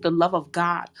loose the love of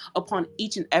God upon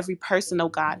each and every person, oh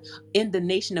God, in the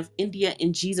nation of India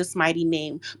in Jesus' mighty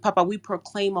name. Papa, we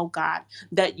proclaim, oh God,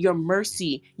 that your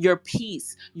mercy, your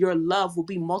peace, your love will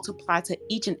be multiplied to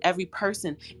each and every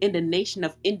person in the nation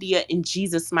of India in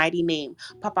Jesus' mighty name.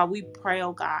 Papa, we pray,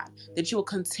 oh God, that you will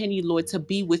continue, Lord, to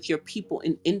be with your people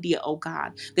in India, oh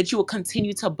God, that you will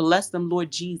continue to bless them,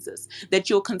 Lord Jesus, that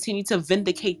you'll continue to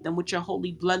vindicate them with your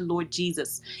holy blood, Lord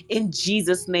Jesus, in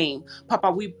Jesus' name.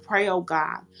 Papa, we pray, oh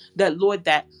God, that, Lord,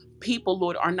 that people,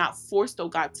 Lord, are not forced, oh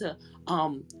God,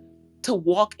 um to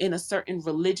walk in a certain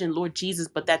religion, Lord Jesus,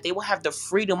 but that they will have the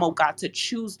freedom, oh God, to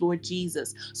choose, Lord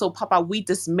Jesus. So, Papa, we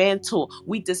dismantle,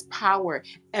 we dispower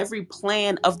every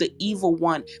plan of the evil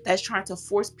one that's trying to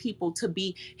force people to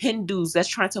be Hindus, that's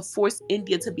trying to force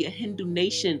India to be a Hindu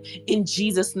nation. In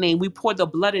Jesus' name, we pour the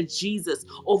blood of Jesus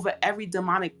over every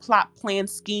demonic plot, plan,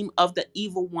 scheme of the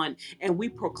evil one. And we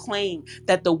proclaim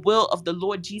that the will of the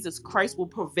Lord Jesus Christ will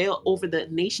prevail over the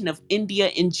nation of India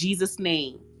in Jesus'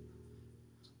 name.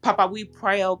 Papa, we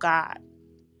pray, oh God,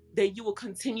 that you will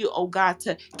continue, oh God,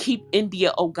 to keep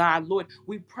India, oh God. Lord,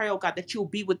 we pray, oh God, that you'll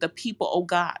be with the people, oh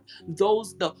God.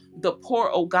 Those, the poor,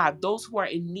 oh God, those who are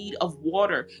in need of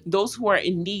water, those who are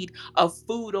in need of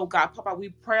food, oh God. Papa,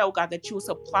 we pray, oh God, that you will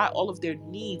supply all of their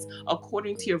needs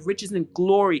according to your riches and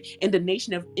glory in the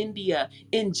nation of India,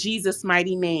 in Jesus'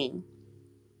 mighty name.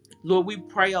 Lord, we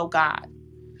pray, oh God,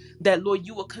 that, Lord,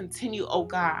 you will continue, oh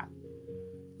God,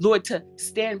 Lord, to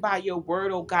stand by your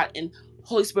word, oh God. And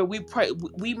Holy Spirit, we pray,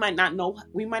 we might not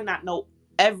know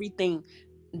everything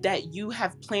that you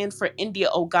have planned for India,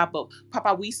 oh God. But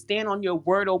Papa, we stand on your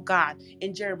word, oh God,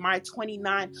 in Jeremiah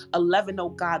 29:11, oh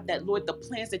God, that, Lord, the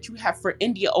plans that you have for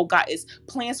India, oh God, is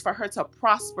plans for her to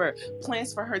prosper,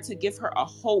 plans for her to give her a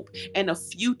hope and a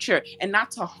future and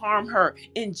not to harm her,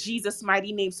 in Jesus'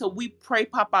 mighty name. So we pray,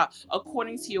 Papa,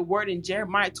 according to your word in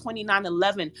Jeremiah 29:11,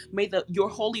 may your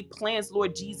holy plans,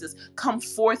 Lord Jesus, come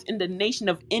forth in the nation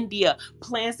of India,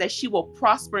 plans that she will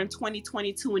prosper in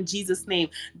 2022 in Jesus' name.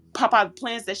 Papa,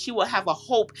 plans that she will have a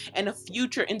hope and a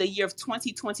future in the year of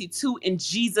 2022 in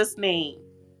Jesus' name.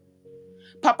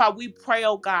 Papa, we pray,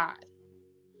 oh God,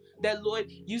 that, Lord,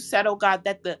 you said, oh God,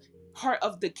 that the heart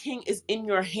of the king is in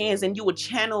your hands and you will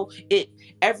channel it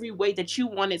every way that you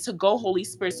want it to go, Holy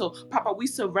Spirit. So, Papa, we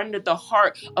surrender the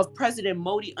heart of President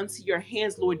Modi unto your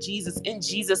hands, Lord Jesus, in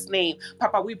Jesus' name.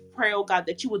 Papa, we pray, oh God,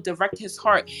 that you will direct his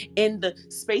heart in the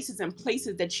spaces and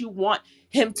places that you want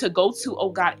him to go to,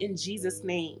 oh God, in Jesus'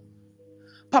 name.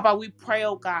 Papa, we pray,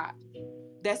 oh God,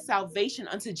 that salvation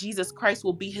unto Jesus Christ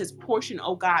will be his portion,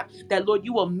 oh God. That, Lord,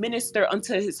 you will minister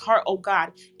unto his heart, oh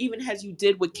God, even as you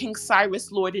did with King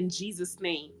Cyrus, Lord, in Jesus'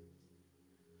 name.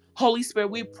 Holy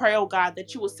Spirit, we pray, oh God,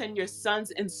 that you will send your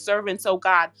sons and servants, oh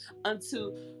God,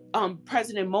 unto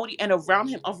President Modi and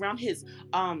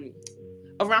um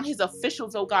around his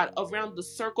officials, oh God, around the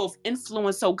circle of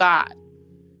influence, oh God,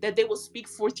 that they will speak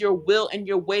forth your will and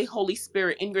your way, Holy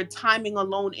Spirit, in your timing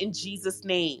alone, in Jesus'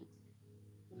 name.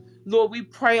 Lord, we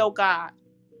pray, oh God.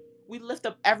 We lift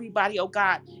up everybody, oh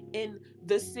God, in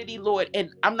the city, Lord.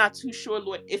 And I'm not too sure,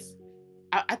 Lord, if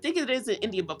I think it is in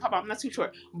India, but Papa, I'm not too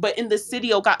sure. But in the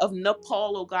city, oh God, of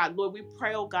Nepal, oh God, Lord, we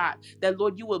pray, oh God, that,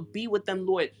 Lord, you will be with them,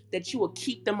 Lord, that you will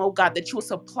keep them, oh God, that you will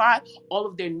supply all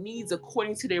of their needs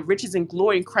according to their riches and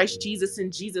glory in Christ Jesus,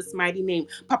 in Jesus' mighty name.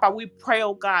 Papa, we pray,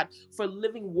 oh God, for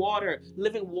living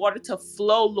water to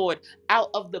flow, Lord, out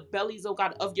of the bellies, oh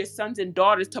God, of your sons and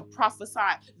daughters to prophesy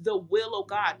the will, oh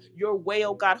God, your way,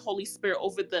 oh God, Holy Spirit,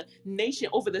 over the nation,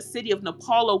 over the city of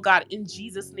Nepal, oh God, in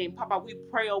Jesus' name. Papa, we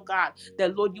pray, oh God,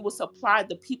 that, Lord, you will supply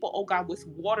the people, oh God, with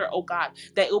water, oh God,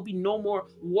 that it will be no more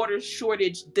water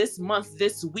shortage this month,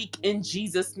 this week, in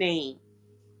Jesus' name.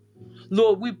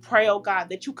 Lord, we pray, oh God,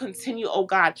 that you continue, oh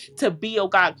God, to be, oh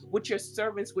God, with your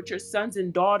servants, with your sons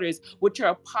and daughters, with your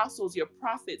apostles, your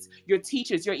prophets, your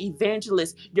teachers, your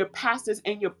evangelists, your pastors,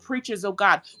 and your preachers, oh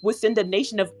God, within the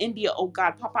nation of India, oh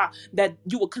God, Papa, that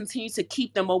you will continue to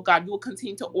keep them, oh God. You will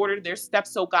continue to order their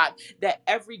steps, oh God, that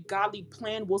every godly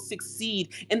plan will succeed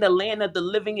in the land of the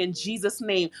living in Jesus'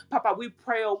 name. Papa, we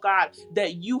pray, oh God,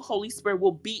 that you, Holy Spirit,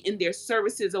 will be in their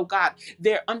services, oh God,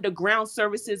 their underground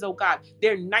services, oh God,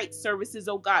 their night services,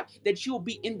 oh God, that you will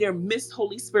be in their midst,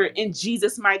 Holy Spirit, in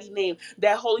Jesus' mighty name.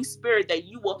 That Holy Spirit, that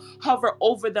you will hover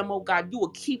over them, oh God. You will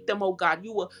keep them, oh God.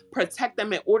 You will protect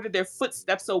them and order their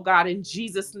footsteps, oh God, in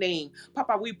Jesus' name.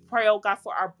 Papa, we pray, oh God,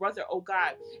 for our brother, oh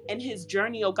God, and his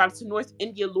journey, oh God, to North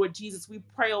India, Lord Jesus. We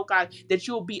pray, oh God, that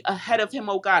you'll be ahead of him,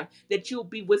 oh God, that you'll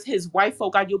be with his wife,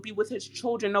 oh God, you'll be with his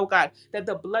children, oh God, that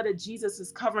the blood of Jesus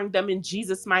is covering them in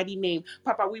Jesus' mighty name.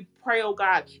 Papa, we pray, oh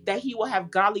God, that he will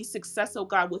have godly success, oh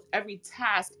God, with every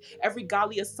task, every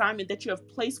godly assignment that you have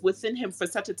placed within him for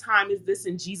such a time as this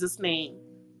in Jesus' name.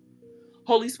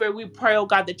 Holy Spirit, we pray, oh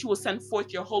God, that you will send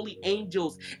forth your holy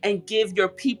angels and give your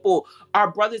people,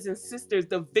 our brothers and sisters,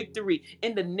 the victory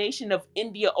in the nation of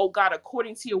India, oh God,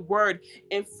 according to your word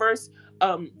in First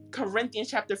Corinthians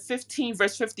chapter 15,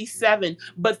 verse 57.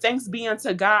 But thanks be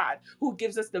unto God who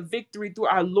gives us the victory through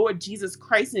our Lord Jesus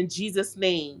Christ in Jesus'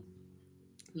 name.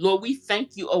 Lord, we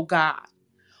thank you, oh God.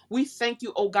 We thank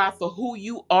you, oh God, for who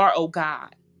you are, oh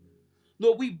God.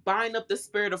 Lord, we bind up the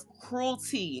spirit of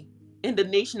cruelty in the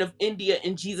nation of India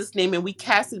in Jesus' name, and we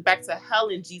cast it back to hell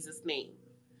in Jesus' name.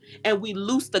 And we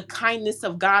loose the kindness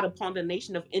of God upon the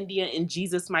nation of India in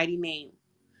Jesus' mighty name.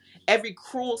 Every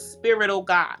cruel spirit, oh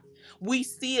God, we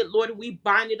see it, Lord, and we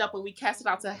bind it up and we cast it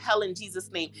out to hell in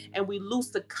Jesus' name. And we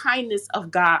loose the kindness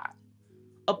of God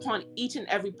upon each and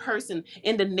every person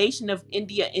in the nation of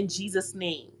India in Jesus'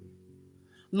 name.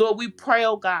 Lord, we pray,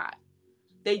 oh God,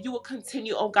 that you will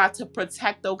continue, oh God, to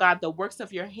protect, oh God, the works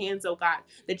of your hands, oh God,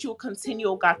 that you will continue,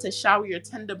 oh God, to shower your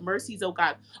tender mercies, oh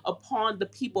God, upon the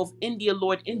people of India,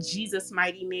 Lord, in Jesus'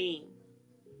 mighty name.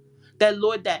 That,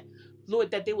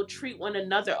 Lord, that they will treat one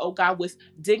another, oh God, with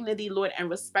dignity, Lord, and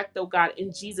respect, oh God,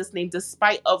 in Jesus' name,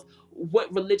 despite of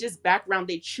what religious background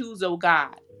they choose, oh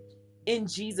God, in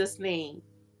Jesus' name.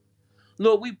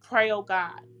 Lord, we pray, oh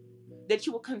God, that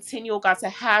you will continue, oh God, to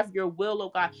have your will,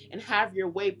 oh God, and have your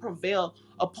way prevail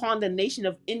upon the nation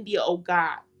of India, oh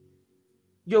God.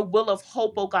 Your will of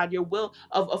hope, oh God, your will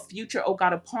of a future, oh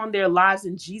God, upon their lives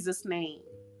in Jesus' name.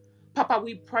 Papa,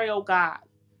 we pray, oh God,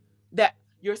 that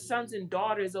your sons and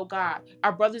daughters, oh God,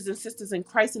 our brothers and sisters in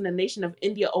Christ in the nation of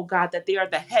India, oh God, that they are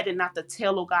the head and not the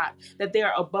tail, oh God, that they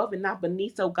are above and not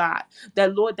beneath, oh God,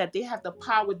 that Lord, that they have the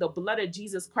power, the blood of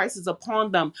Jesus Christ is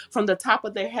upon them from the top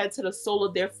of their head to the sole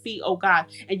of their feet, oh God,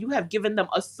 and you have given them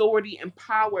authority and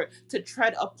power to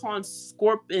tread upon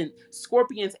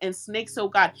scorpions and snakes, oh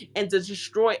God, and to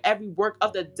destroy every work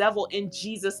of the devil in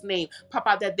Jesus' name.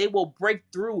 Papa, that they will break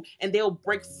through and they will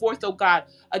break forth, oh God,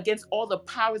 against all the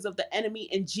powers of the enemy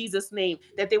in Jesus' name,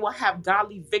 that they will have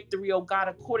godly victory, oh God,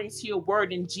 according to your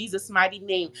word in Jesus' mighty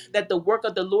name, that the work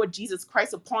of the Lord Jesus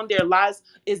Christ upon their lives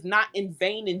is not in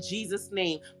vain in Jesus'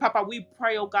 name. Papa, we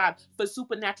pray, oh God, for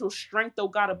supernatural strength, oh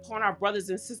God, upon our brothers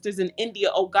and sisters in India,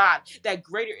 oh God, that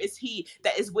greater is he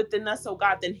that is within us, oh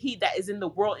God, than he that is in the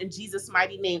world in Jesus'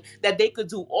 mighty name, that they could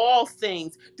do all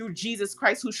things through Jesus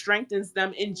Christ who strengthens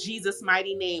them in Jesus'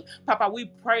 mighty name. Papa,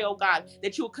 we pray, oh God,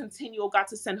 that you will continue, oh God,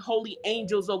 to send holy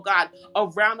angels, oh God,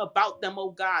 around about them,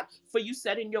 oh God. For you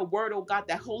said in your word, oh God,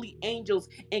 that holy angels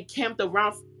encamped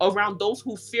around those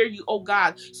who fear you, oh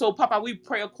God. So, Papa, we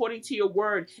pray according to your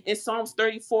word in Psalms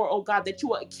 34, oh God, that you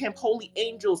will encamp holy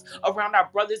angels around our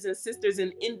brothers and sisters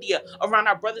in India, around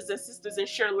our brothers and sisters in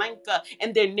Sri Lanka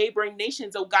and their neighboring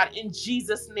nations, oh God, in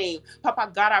Jesus' name.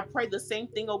 Papa God, I pray the same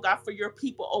thing, oh God, for your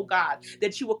people, oh God,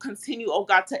 that you will continue, oh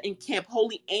God, to encamp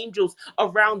holy angels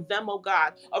around them, oh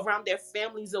God, around their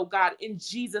families, oh God, in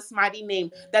Jesus' mighty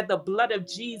name, that the blood of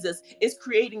Jesus is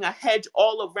creating a hedge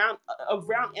all around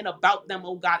and about them,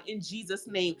 oh God, in Jesus'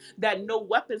 name, that no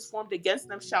weapons formed against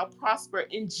them shall prosper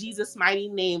in Jesus' mighty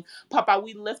name. Papa,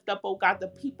 we lift up, oh God, the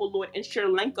people, Lord, in Sri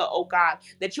Lanka, oh God,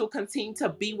 that you'll continue to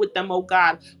be with them, oh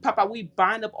God. Papa, we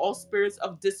bind up all spirits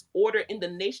of disorder in the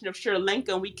nation of Sri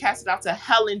Lanka and we cast it out to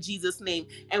hell in Jesus' name.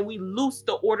 And we loose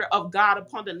the order of God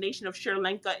upon the nation of Sri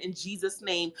Lanka in Jesus'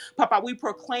 name. Papa, we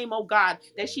proclaim, oh God,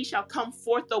 that she shall come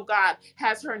forth, oh God,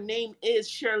 as her name is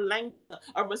Sri Lanka,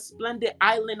 a resplendent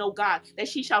island, oh God, that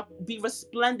she shall be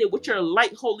resplendent with your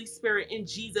light, Holy Spirit, in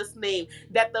Jesus' name.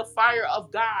 That the fire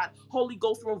of God, Holy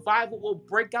Ghost revival, will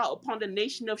break out upon the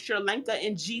nation of Sri Lanka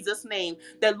in Jesus' name.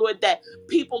 That, Lord, that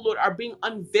people, Lord, are being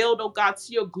unveiled, oh God,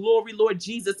 to your glory, Lord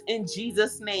Jesus, in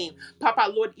Jesus' name.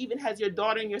 Papa, Lord, even has your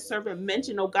daughter and your servant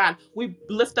mentioned, oh God, we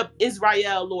lift up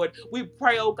Israel, Lord. We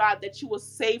pray, oh God, that you will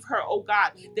save her, oh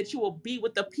God, that you will be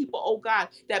with the people, oh God,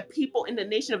 that people in the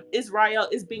nation of Israel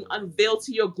is being unveiled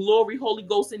to your glory, Holy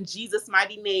Ghost, in Jesus'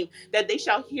 mighty name, that they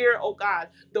shall hear, oh God,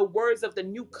 the words of the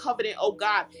new covenant, oh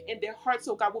God, and their hearts,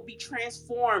 oh God, will be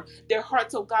transformed. Their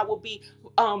hearts, oh God, will be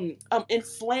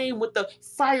inflamed with the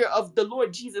fire of the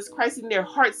Lord Jesus Christ in their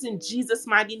hearts in Jesus'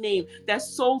 mighty name. That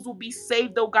souls will be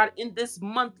saved, oh God, in this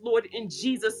month, Lord, in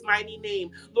Jesus' mighty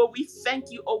name. Lord, we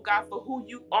thank you, oh God, for who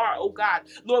you are, oh God.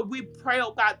 Lord, we pray,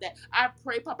 oh God, that I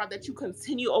pray, Papa, that you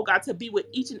continue, oh God, to be with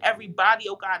each and every body,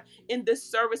 oh God, in this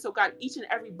service, oh God, each and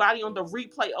every body on the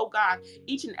replay, oh God,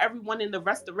 each and every one in the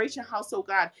restoration house, oh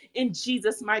God, in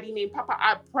Jesus' mighty name. Papa,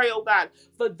 I pray, oh God,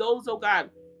 for those, oh God,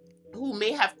 who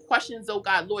may have questions, oh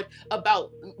God, Lord,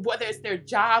 about whether it's their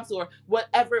jobs or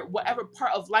whatever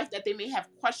part of life that they may have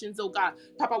questions, oh God.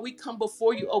 Papa, we come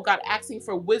before you, oh God, asking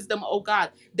for wisdom, oh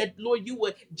God, that, Lord, you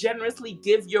would generously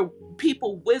give your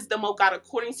people wisdom, oh God,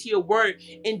 according to your word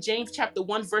in James chapter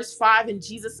 1, verse 5, in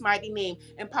Jesus' mighty name.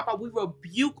 And Papa, we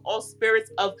rebuke all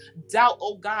spirits of doubt,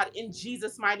 oh God, in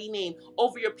Jesus' mighty name,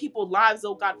 over your people's lives,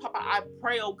 oh God. Papa, I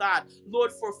pray, oh God,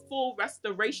 Lord, for full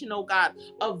restoration, oh God,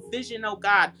 of vision, oh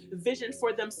God, vision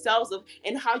for themselves of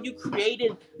and how you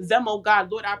created them, oh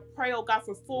God. Lord, I pray, oh God,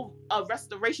 for full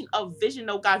restoration of vision,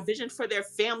 oh God, vision for their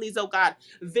families, oh God,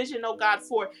 vision, oh God,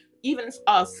 for even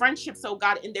friendships, oh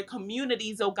God, in their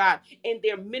communities, oh God, in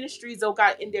their ministries, oh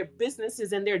God, in their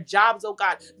businesses and their jobs, oh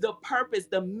God, the purpose,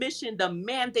 the mission, the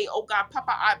mandate, oh God.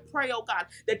 Papa, I pray, oh God,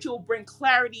 that you will bring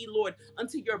clarity, Lord,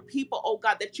 unto your people, oh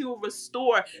God, that you will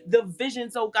restore the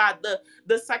visions, oh God,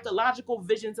 the psychological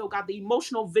visions, oh God, the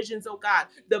emotional visions, oh God,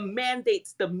 the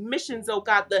mandates, the missions, oh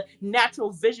God, the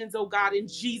natural visions, oh God, in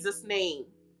Jesus' name.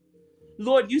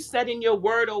 Lord, you said in your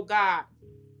word, oh God,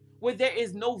 where there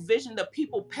is no vision, the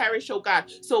people perish, oh God.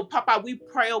 So, Papa, we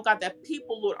pray, oh God, that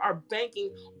people, Lord, are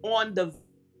banking on the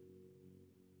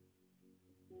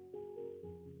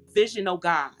vision, oh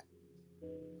God.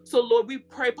 So, Lord, we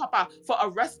pray, Papa, for a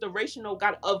restoration, oh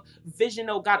God, of vision,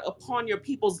 oh God, upon your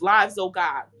people's lives, oh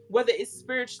God. Whether it's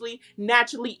spiritually,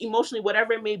 naturally, emotionally,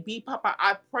 whatever it may be, Papa,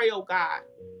 I pray, oh God,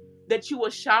 that you will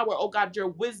shower, oh God, your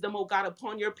wisdom, oh God,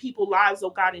 upon your people's lives,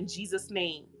 oh God, in Jesus'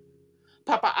 name.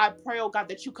 Papa, I pray, oh God,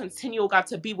 that you continue, oh God,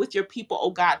 to be with your people,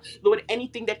 oh God. Lord,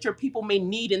 anything that your people may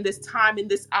need in this time, in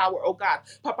this hour, oh God.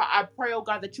 Papa, I pray, oh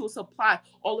God, that you will supply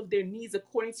all of their needs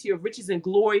according to your riches and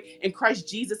glory in Christ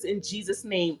Jesus, in Jesus'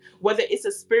 name. Whether it's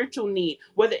a spiritual need,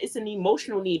 whether it's an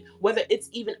emotional need, whether it's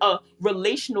even a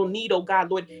relational need, oh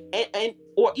God, Lord, and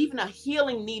or even a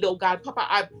healing need, oh God. Papa,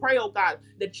 I pray, oh God,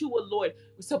 that you will, Lord,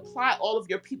 supply all of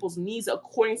your people's needs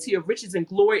according to your riches and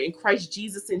glory in Christ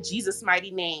Jesus, in Jesus'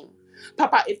 mighty name.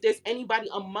 Papa, if there's anybody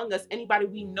among us, anybody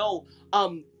we know,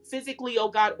 physically, oh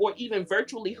God, or even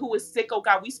virtually who is sick, oh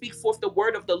God, we speak forth the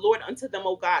word of the Lord unto them,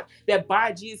 oh God, that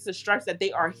by Jesus' stripes that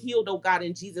they are healed, oh God,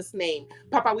 in Jesus' name.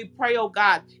 Papa, we pray, oh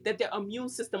God, that their immune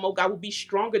system, oh God, will be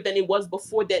stronger than it was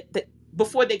before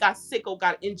they got sick, oh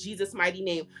God, in Jesus' mighty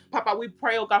name. Papa, we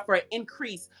pray, oh God, for an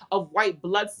increase of white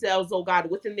blood cells, oh God,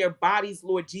 within their bodies,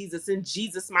 Lord Jesus, in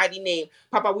Jesus' mighty name.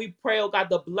 Papa, we pray, oh God,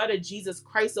 the blood of Jesus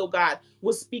Christ, oh God,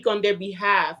 will speak on their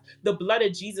behalf. The blood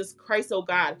of Jesus Christ, oh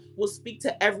God, will speak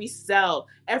to every cell,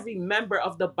 every member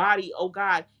of the body, oh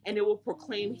God, and it will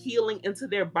proclaim healing into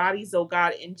their bodies, oh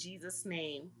God, in Jesus'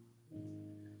 name.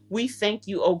 We thank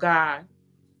you, oh God.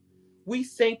 We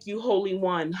thank you, Holy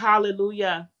One.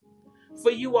 Hallelujah.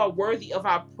 For you are worthy of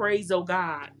our praise, oh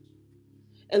God.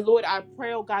 And Lord, I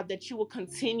pray, oh God, that you will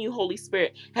continue, Holy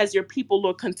Spirit, as your people,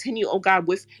 Lord, continue, oh God,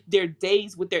 with their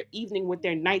days, with their evening, with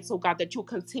their nights, oh God, that you'll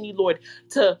continue, Lord,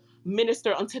 to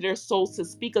minister unto their souls, to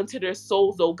speak unto their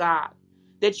souls, oh God,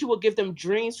 that you will give them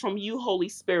dreams from you, Holy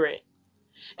Spirit.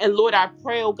 And Lord, I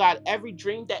pray, oh God, every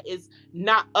dream that is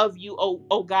not of you,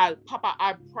 oh God, Papa,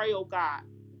 I pray, oh God,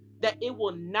 that it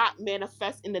will not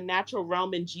manifest in the natural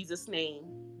realm in Jesus' name.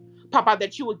 Papa,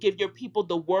 that you would give your people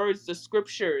the words, the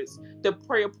scriptures, the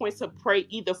prayer points to pray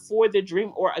either for the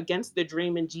dream or against the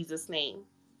dream in Jesus' name.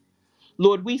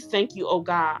 Lord, we thank you, oh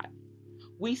God.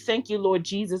 We thank you, Lord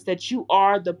Jesus, that you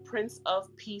are the Prince of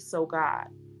Peace, oh God.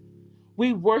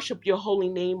 We worship your holy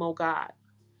name, oh God.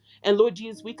 And Lord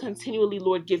Jesus, we continually,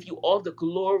 Lord, give you all the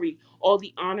glory, all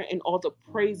the honor, and all the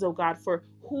praise, oh God, for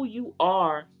who you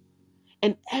are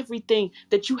and everything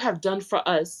that you have done for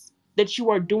us. that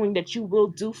you are doing, that you will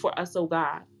do for us, oh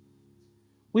God.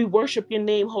 We worship your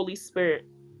name, Holy Spirit.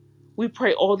 We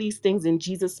pray all these things in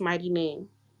Jesus' mighty name.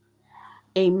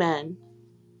 Amen.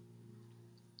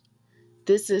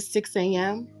 This is 6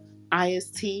 a.m.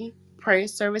 IST prayer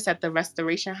service at the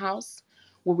Restoration House,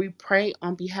 where we pray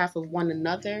on behalf of one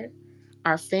another,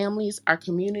 our families, our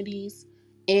communities,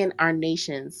 and our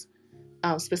nations,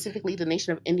 specifically the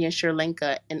nation of India and Sri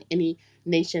Lanka, and any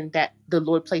nation that the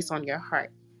Lord placed on your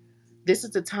heart. This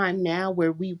is the time now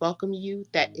where we welcome you,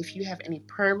 that if you have any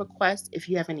prayer requests, if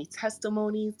you have any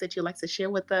testimonies that you'd like to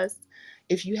share with us,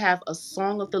 if you have a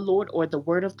song of the Lord or the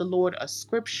word of the Lord, a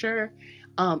scripture,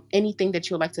 anything that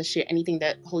you'd like to share, anything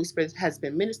that Holy Spirit has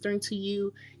been ministering to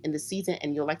you in the season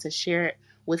and you'd like to share it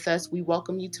with us, we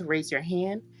welcome you to raise your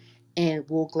hand and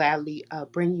we'll gladly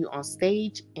bring you on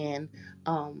stage and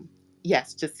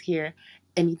yes, just hear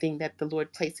anything that the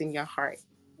Lord placed in your heart.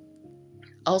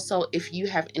 Also, if you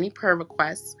have any prayer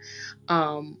requests,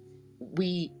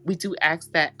 we do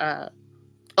ask that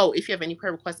if you have any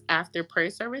prayer requests after prayer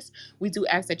service, we do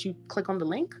ask that you click on the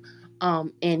link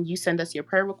and you send us your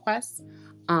prayer requests,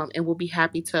 and we'll be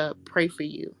happy to pray for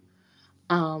you.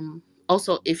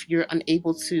 Also, if you're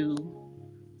unable to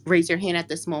raise your hand at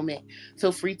this moment,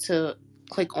 feel free to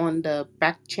click on the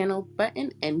back channel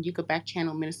button and you could back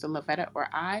channel Minister Lavetta or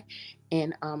I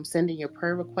and send in your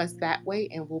prayer request that way,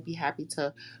 and we'll be happy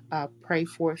to pray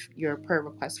forth your prayer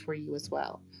request for you as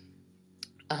well.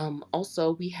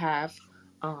 Also, we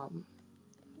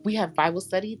have Bible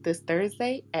study this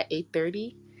Thursday at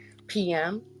 8:30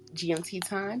 p.m. GMT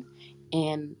time,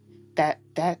 and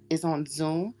that is on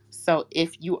Zoom. So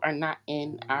if you are not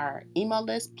in our email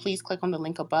list, please click on the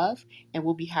link above, and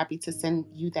we'll be happy to send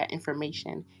you that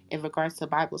information in regards to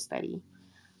Bible study.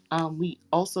 We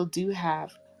also do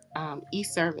have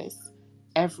e-service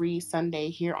every Sunday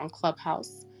here on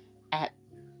Clubhouse at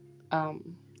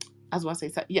um, I was going to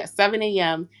say, 7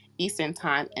 a.m. Eastern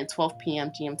Time and 12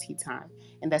 p.m. GMT time.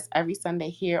 And that's every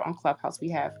Sunday here on Clubhouse.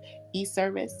 We have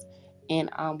e-service.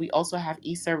 And we also have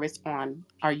e-service on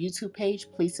our YouTube page.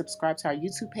 Please subscribe to our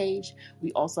YouTube page.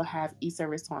 We also have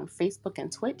e-service on Facebook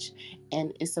and Twitch.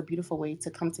 And it's a beautiful way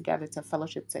to come together to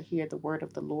fellowship, to hear the word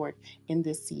of the Lord in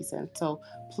this season. So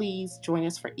please join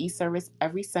us for e-service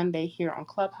every Sunday here on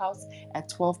Clubhouse at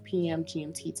 12 p.m.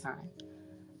 GMT time.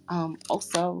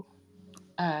 Also,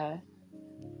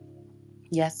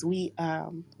 yes, we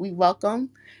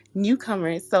welcome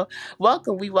newcomers. So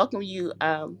welcome, we welcome you,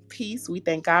 Peace. We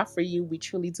thank God for you. We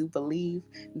truly do believe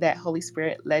that Holy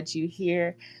Spirit led you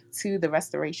here to the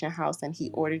Restoration House and He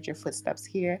ordered your footsteps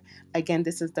here. Again,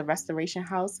 this is the Restoration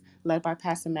House led by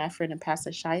Pastor Manfred and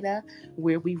Pastor Shida,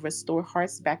 where we restore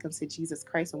hearts back unto Jesus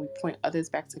Christ and we point others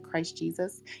back to Christ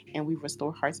Jesus, and we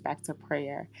restore hearts back to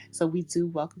prayer. So we do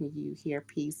welcome you here,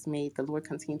 Peace. May the Lord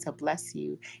continue to bless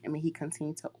you and may He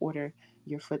continue to order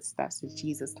your footsteps in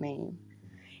Jesus' name.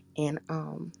 And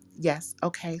yes,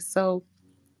 okay, so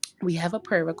we have a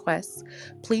prayer request.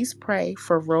 Please pray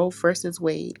for Roe versus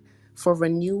Wade for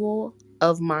renewal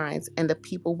of minds, and the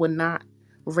people will not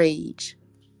rage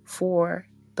for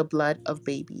the blood of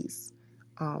babies.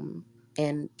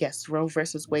 And yes, Roe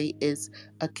versus Wade is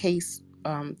a case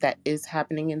that is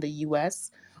happening in the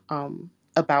U.S.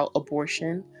 About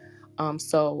abortion.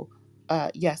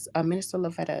 Yes, Minister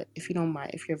Lavetta, if you don't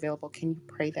mind, if you're available, can you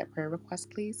pray that prayer request,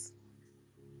 please?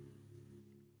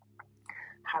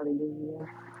 Hallelujah.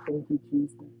 Thank you,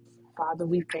 Jesus. Father,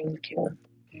 we thank you.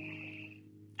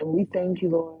 And we thank you,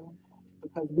 Lord,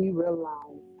 because we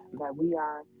realize that we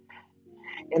are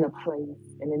in a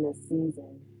place and in a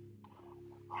season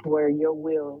where your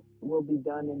will be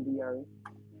done in the earth.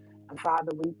 And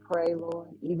Father, we pray, Lord,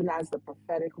 even as the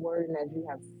prophetic word and as you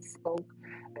have spoke,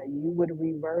 that you would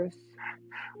reverse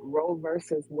Roe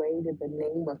versus Wade in the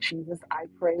name of Jesus. I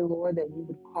pray, Lord, that you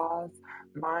would cause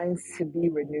minds to be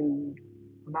renewed,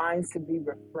 minds to be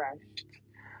refreshed,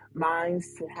 minds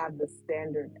to have the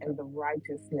standard and the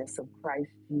righteousness of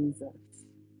Christ Jesus.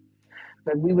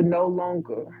 That we would no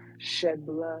longer shed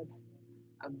blood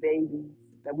of babies,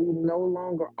 that we would no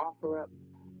longer offer up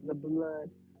the blood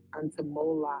unto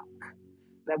Moloch,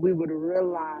 that we would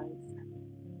realize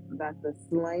that the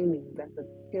slaying, that the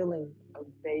killing of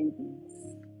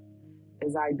babies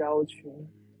is idolatry,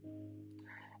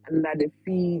 and that it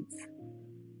feeds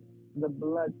the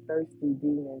bloodthirsty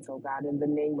demons, oh God, in the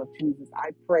name of Jesus.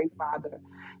 I pray, Father,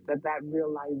 that that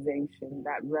realization,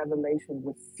 that revelation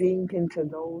would sink into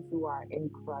those who are in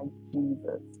Christ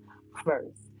Jesus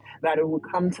first, that it would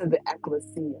come to the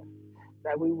ecclesia,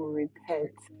 that we will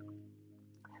repent,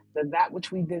 that that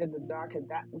which we did in the dark and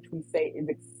that which we say is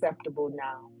acceptable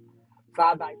now.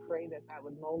 Father, I pray that that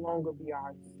would no longer be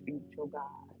our speech, oh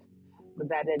God. but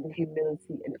that in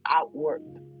humility and outward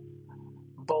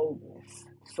boldness,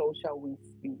 so shall we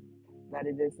speak. That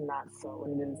it is not so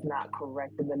and it is not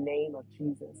correct in the name of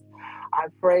Jesus. I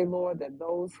pray, Lord, that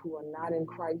those who are not in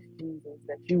Christ Jesus,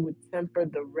 that you would temper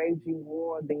the raging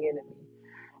war of the enemy,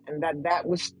 and that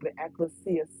which the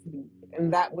ecclesia speak,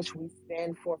 and that which we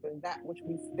stand forth, and that which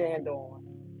we stand on.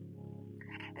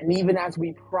 And even as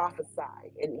we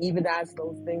prophesy, and even as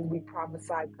those things we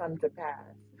prophesy come to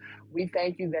pass, we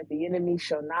thank you that the enemy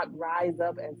shall not rise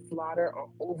up and slaughter or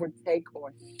overtake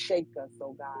or shake us,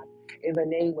 oh God, in the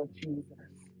name of Jesus.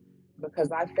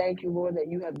 Because I thank you, Lord, that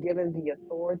you have given the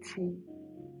authority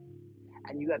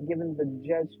and you have given the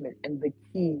judgment and the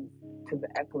keys to the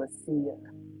ecclesia.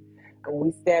 And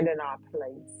we stand in our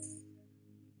place,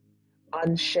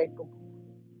 unshakable,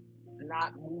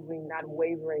 not moving, not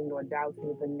wavering, nor doubting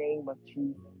in the name of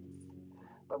Jesus.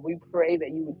 But we pray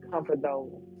that you would comfort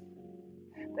those,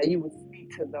 that you would speak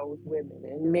to those women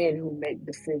and men who make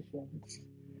decisions,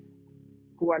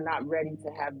 who are not ready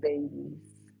to have babies,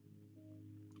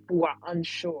 who are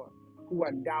unsure, who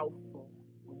are doubtful.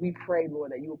 We pray,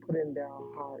 Lord, that you will put in their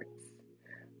hearts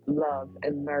love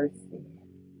and mercy,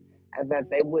 and that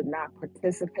they would not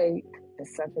participate in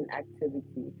such an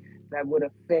activity that would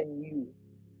offend you.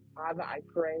 Father, I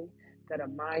pray that a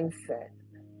mindset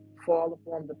fall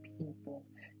upon the people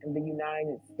in the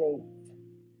United States,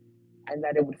 and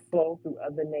that it would flow through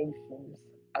other nations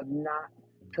of not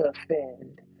to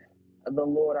offend the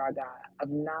Lord our God, of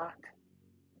not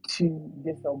to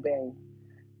disobey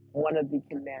one of the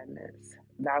commandments,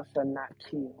 thou shalt not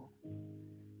kill.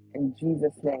 In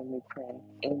Jesus' name we pray.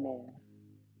 Amen.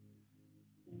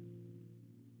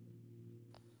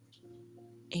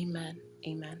 Amen.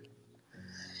 Amen.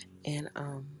 And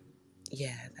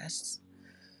yeah, that's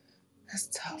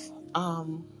tough. I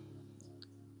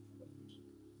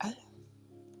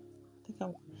think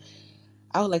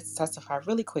I would like to testify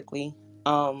really quickly.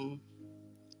 I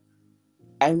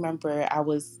remember I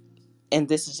was, and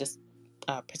this is just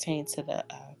pertaining to the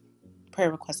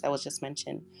prayer request that was just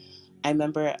mentioned. I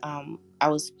remember I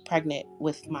was pregnant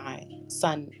with my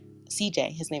son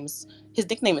CJ. His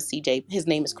nickname is CJ. His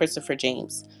name is Christopher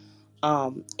James.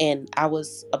 And I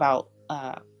was about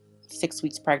 6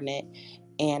 weeks pregnant,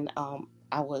 and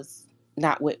I was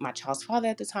not with my child's father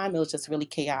at the time. It was just really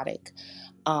chaotic.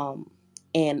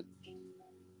 And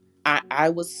I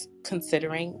was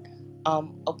considering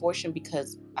abortion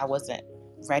because I wasn't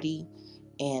ready,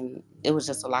 and it was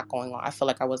just a lot going on. I feel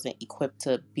like I wasn't equipped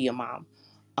to be a mom.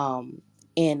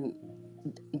 And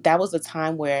that was a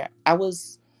time where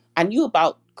I knew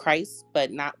about Christ,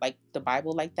 but not like the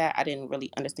Bible like that. I didn't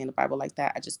really understand the Bible like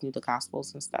that. I just knew the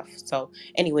Gospels and stuff. So,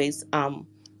 anyways,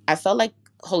 I felt like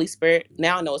Holy Spirit.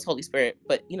 Now I know it's Holy Spirit,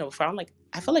 but before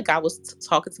I felt like God was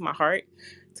talking to my heart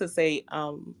to say,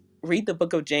 read the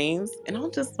Book of James, and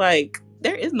I'm just like,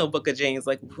 there is no Book of James.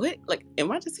 Like, what? Like,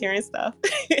 am I just hearing stuff?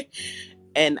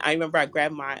 And I remember I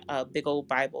grabbed my big old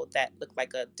Bible that looked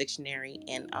like a dictionary,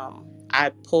 and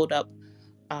I pulled up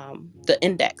the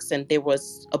index, and there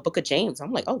was a Book of James.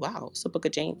 I'm like, oh wow, it's a Book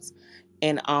of James.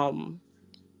 And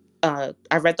I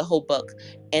read the whole book,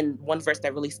 and one verse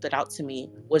that really stood out to me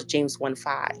was James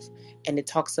 1:5, and it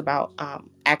talks about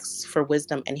ask for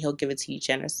wisdom and he'll give it to you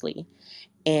generously.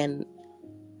 And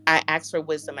I asked for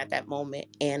wisdom at that moment,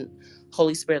 and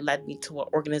Holy Spirit led me to an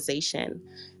organization.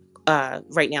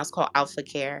 Right now it's called Alpha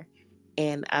Care,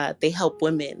 and they help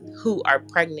women who are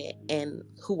pregnant and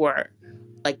who are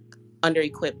like under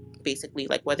equipped, basically,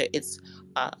 like whether it's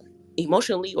uh,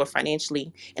 emotionally or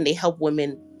financially, and they help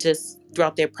women just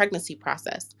throughout their pregnancy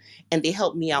process. And they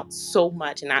helped me out so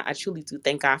much, and I truly do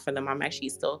thank God for them. I'm actually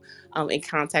still in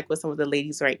contact with some of the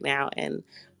ladies right now, and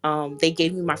they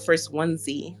gave me my first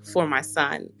onesie for my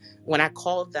son. When I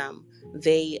called them,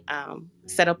 they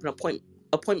set up an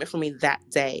appointment for me that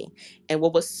day. And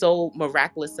what was so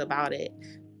miraculous about it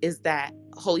is that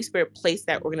Holy Spirit placed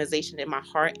that organization in my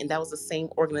heart, and that was the same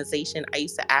organization I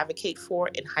used to advocate for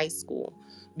in high school,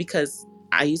 because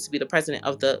I used to be the president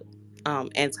of the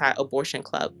anti-abortion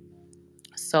club.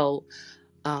 So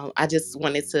I just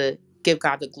wanted to give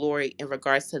God the glory in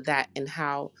regards to that, and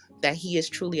how that He is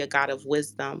truly a God of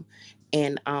wisdom.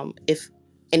 And if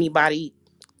anybody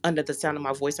under the sound of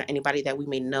my voice, or anybody that we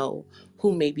may know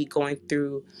who may be going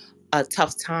through a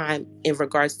tough time in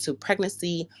regards to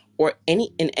pregnancy, or in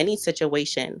any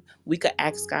situation, we could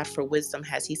ask God for wisdom,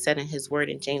 as He said in His word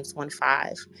in James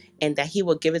 1:5, and that He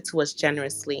will give it to us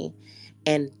generously.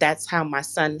 And that's how my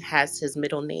son has his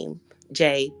middle name,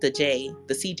 the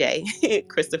CJ,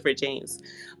 Christopher James,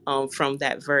 from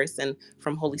that verse, and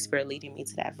from Holy Spirit leading me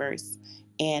to that verse.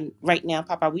 And right now,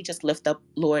 Papa, we just lift up,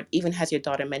 Lord, even as your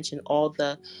daughter mentioned, all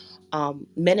the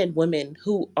men and women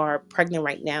who are pregnant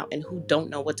right now and who don't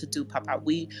know what to do, Papa.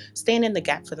 We stand in the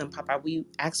gap for them, Papa. We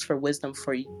ask for wisdom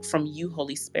from you,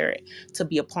 Holy Spirit, to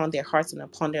be upon their hearts and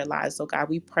upon their lives, oh God.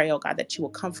 We pray, oh God, that you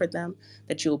will comfort them,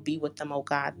 that you will be with them, oh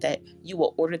God, that you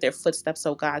will order their footsteps,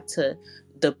 oh God, to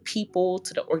the people,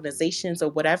 to the organizations,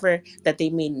 or whatever that they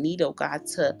may need, oh God,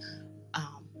 to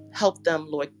help them,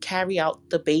 Lord, carry out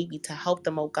the baby, to help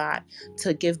them, oh God,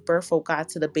 to give birth, oh God,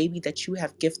 to the baby that you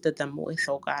have gifted them with,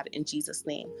 oh God, in Jesus'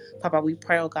 name. Papa, we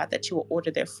pray, oh God, that you will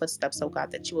order their footsteps, oh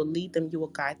God, that you will lead them, you will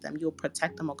guide them, you will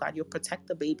protect them, oh God, you'll protect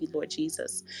the baby, Lord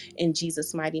Jesus, in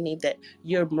Jesus' mighty name, that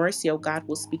your mercy, oh God,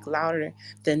 will speak louder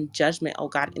than judgment, oh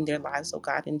God, in their lives, oh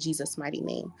God, in Jesus' mighty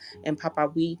name. And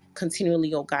Papa, we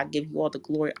continually, oh God, give you all the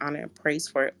glory, honor, and praise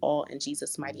for it all in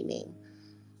Jesus' mighty name.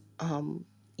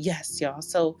 Yes, y'all.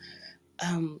 So,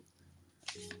 um,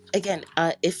 again,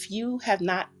 if you have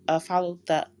not followed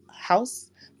the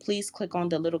house, please click on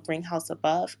the little green house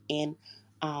above, and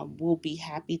we'll be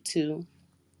happy to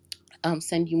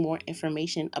send you more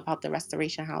information about the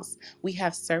restoration house. We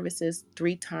have services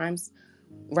 3 times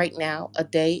right now a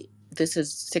day. This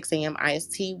is 6 a.m.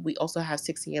 IST. We also have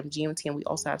 6 a.m. GMT, and we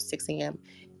also have 6 a.m.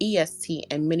 EST,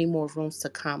 and many more rooms to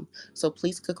come. So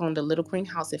please click on the little green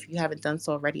house if you haven't done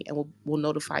so already, and we'll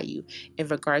notify you in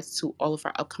regards to all of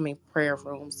our upcoming prayer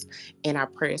rooms and our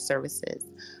prayer services.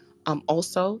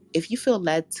 Also, if you feel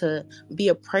led to be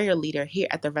a prayer leader here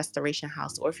at the Restoration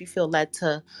House, or if you feel led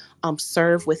to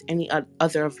serve with any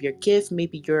other of your gifts,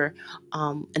 maybe you're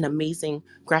an amazing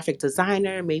graphic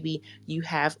designer, maybe you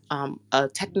have a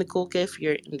technical gift,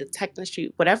 you're in the tech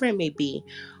industry, whatever it may be,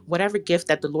 whatever gift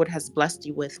that the Lord has blessed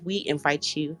you with, we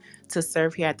invite you to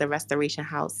serve here at the Restoration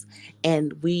House.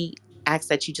 And we ask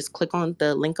that you just click on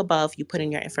the link above, you put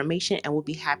in your information, and we'll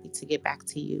be happy to get back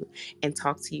to you and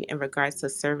talk to you in regards to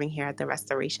serving here at the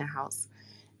Restoration House.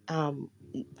 Um,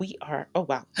 we are, oh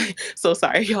wow, so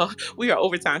sorry, y'all. We are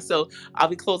over time. So I'll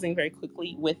be closing very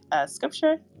quickly with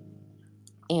scripture.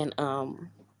 And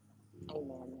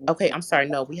Amen. okay, I'm sorry.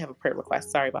 No, we have a prayer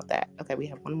request. Sorry about that. Okay, we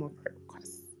have one more prayer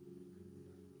request.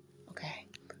 Okay,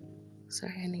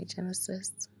 sorry, I need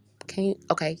Genesis. Can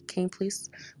you please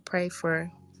pray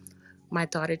for my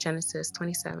daughter Genesis,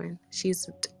 27. She's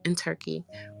in Turkey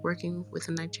working with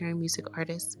a Nigerian music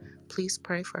artist. Please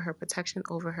pray for her protection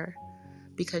over her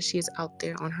because she is out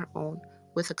there on her own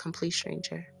with a complete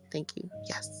stranger. Thank you.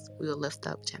 Yes, we will lift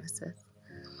up Genesis.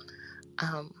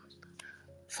 Um,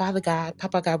 Father God,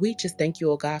 Papa God, we just thank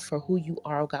you, oh God, for who you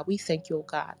are, oh God. We thank you, oh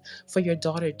God, for your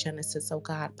daughter Genesis, oh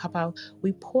God. Papa,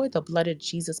 we pour the blood of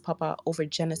Jesus, Papa, over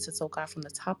Genesis, oh God, from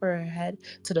the top of her head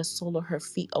to the sole of her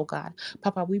feet, oh God.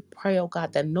 Papa, we pray, oh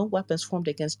God, that no weapons formed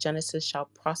against Genesis shall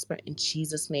prosper in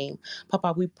Jesus' name.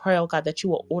 Papa, we pray, oh God, that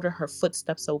you will order her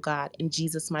footsteps, oh God, in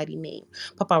Jesus' mighty name.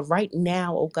 Papa, right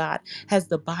now, oh God, has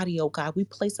the body, oh God, we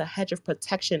place a hedge of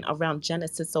protection around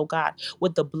Genesis, oh God,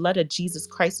 with the blood of Jesus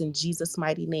Christ in Jesus'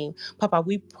 mighty name. Papa,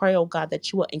 we pray, oh God,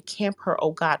 that you will encamp her,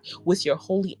 oh God, with your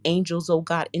holy angels, oh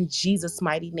God, in Jesus'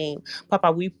 mighty name.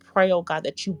 Papa, we pray, oh God,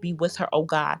 that you be with her, oh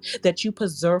God, that you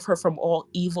preserve her from all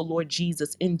evil, Lord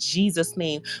Jesus, in Jesus'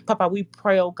 name. Papa, we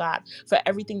pray, oh God, for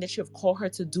everything that you have called her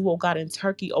to do, oh God, in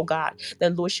Turkey, oh God,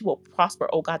 that Lord, she will prosper,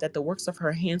 oh God, that the works of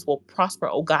her hands will prosper,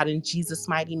 oh God, in Jesus'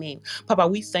 mighty name. Papa,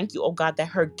 we thank you, oh God, that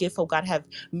her gift, oh God, have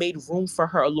made room for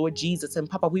her, Lord Jesus. And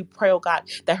Papa, we pray, oh God,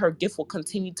 that her gift will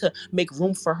continue to make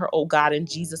room for her, oh God, in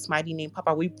Jesus' mighty name.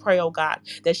 Papa, we pray, oh God,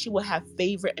 that she will have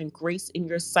favor and grace in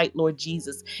your sight, Lord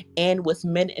Jesus, and with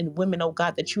men and women, oh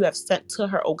God, that you have sent to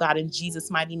her, oh God, in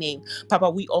Jesus' mighty name.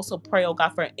 Papa, we also pray, oh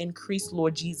God, for an increase,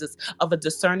 Lord Jesus, of a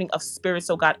discerning of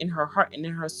spirits, oh God, in her heart and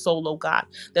in her soul, oh God,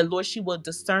 that Lord, she will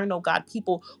discern, oh God,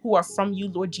 people who are from you,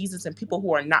 Lord Jesus, and people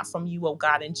who are not from you, oh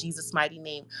God, in Jesus' mighty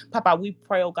name. Papa, we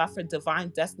pray, oh God, for divine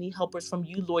destiny helpers from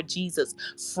you, Lord Jesus,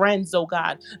 friends, oh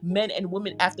God, men and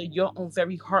women after your own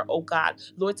very heart, oh God,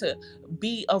 Lord, to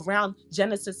be around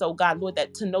Genesis, oh God, Lord,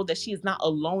 that to know that she is not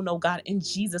alone, oh God, in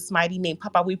Jesus' mighty name.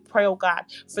 Papa, we pray, oh God,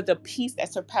 for the peace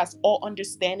that surpasses all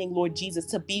understanding, Lord Jesus,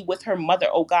 to be with her mother,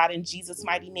 oh God, in Jesus'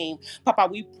 mighty name. Papa,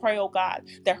 we pray, oh God,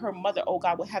 that her mother, oh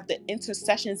God, will have the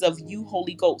intercessions of you,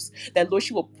 Holy Ghost, that Lord,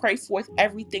 she will pray forth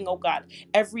everything, oh God,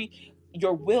 every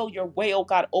your will, your way, oh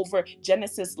God, over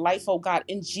Genesis' life, oh God,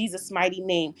 in Jesus' mighty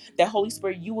name. That Holy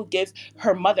Spirit, you will give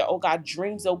her mother, oh God,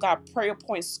 dreams, oh God, prayer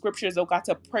points, scriptures, oh God,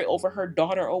 to pray over her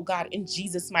daughter, oh God, in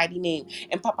Jesus' mighty name.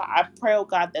 And Papa, I pray, oh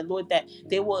God, that Lord, that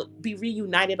they will be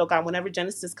reunited, oh God, whenever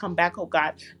Genesis come back, oh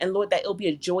God. And Lord, that it'll be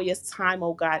a joyous time,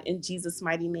 oh God, in Jesus'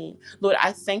 mighty name. Lord,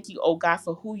 I thank you, oh God,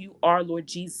 for who you are, Lord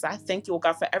Jesus. I thank you, oh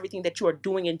God, for everything that you are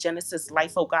doing in Genesis'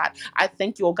 life, oh God. I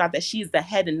thank you, oh God, that she is the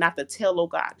head and not the tail, oh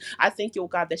God. I thank thank you, oh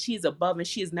God, that she is above and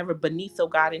she is never beneath, oh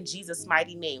God, in Jesus'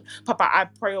 mighty name. Papa, I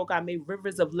pray, oh God, may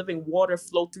rivers of living water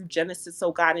flow through Genesis,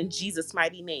 oh God, in Jesus'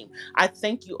 mighty name. I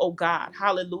thank you, oh God.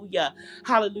 Hallelujah.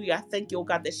 Hallelujah. I thank you, oh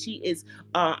God, that she is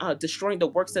destroying the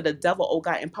works of the devil, oh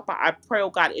God. And Papa, I pray,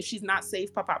 oh God, if she's not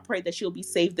saved, Papa, I pray that she'll be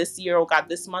saved this year, oh God,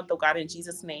 this month, oh God, in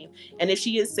Jesus' name. And if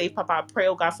she is saved, Papa, I pray,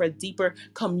 oh God, for a deeper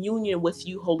communion with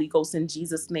you, Holy Ghost, in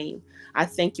Jesus' name. I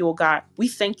thank you, oh God. We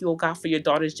thank you, oh God, for your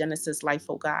daughter's Genesis life,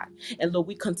 oh God. And Lord,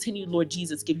 we continue, Lord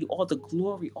Jesus, give you all the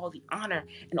glory, all the honor,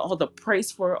 and all the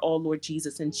praise for it all, Lord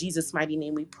Jesus. In Jesus' mighty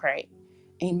name we pray.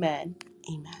 Amen.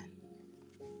 Amen.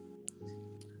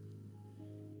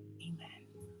 Amen.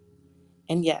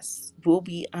 And yes, we'll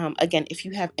be, again, if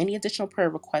you have any additional prayer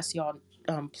requests, y'all,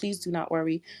 please do not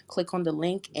worry. Click on the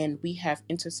link, and we have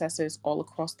intercessors all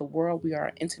across the world. We are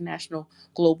an international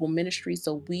global ministry,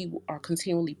 so we are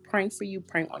continually praying for you,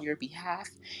 praying on your behalf,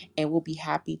 and we'll be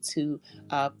happy to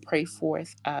pray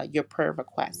forth your prayer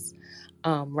requests.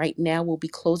 Right now, we'll be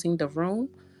closing the room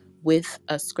with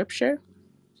a scripture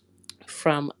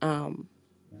from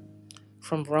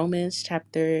Romans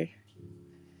chapter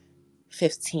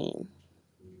 15.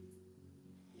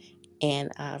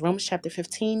 And Romans chapter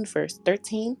 15, verse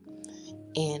 13.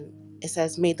 And it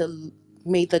says, may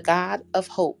the God of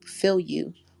hope fill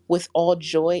you with all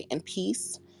joy and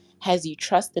peace as you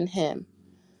trust in him,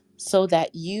 so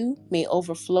that you may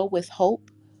overflow with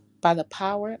hope by the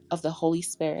power of the Holy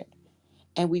Spirit.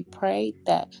 And we pray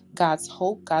that God's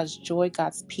hope, God's joy,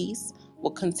 God's peace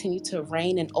will continue to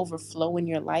reign and overflow in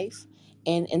your life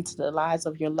and into the lives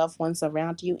of your loved ones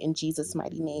around you in Jesus'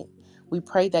 mighty name. We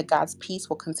pray that God's peace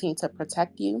will continue to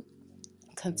protect you,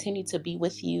 continue to be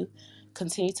with you,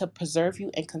 continue to preserve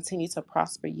you, and continue to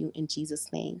prosper you in Jesus'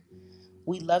 name.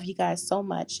 We love you guys so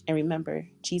much. And remember,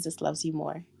 Jesus loves you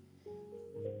more.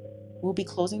 We'll be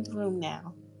closing the room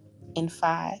now in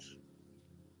 5,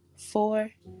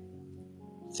 4,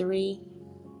 3,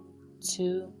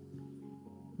 2,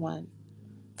 1.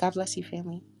 God bless you,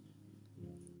 family.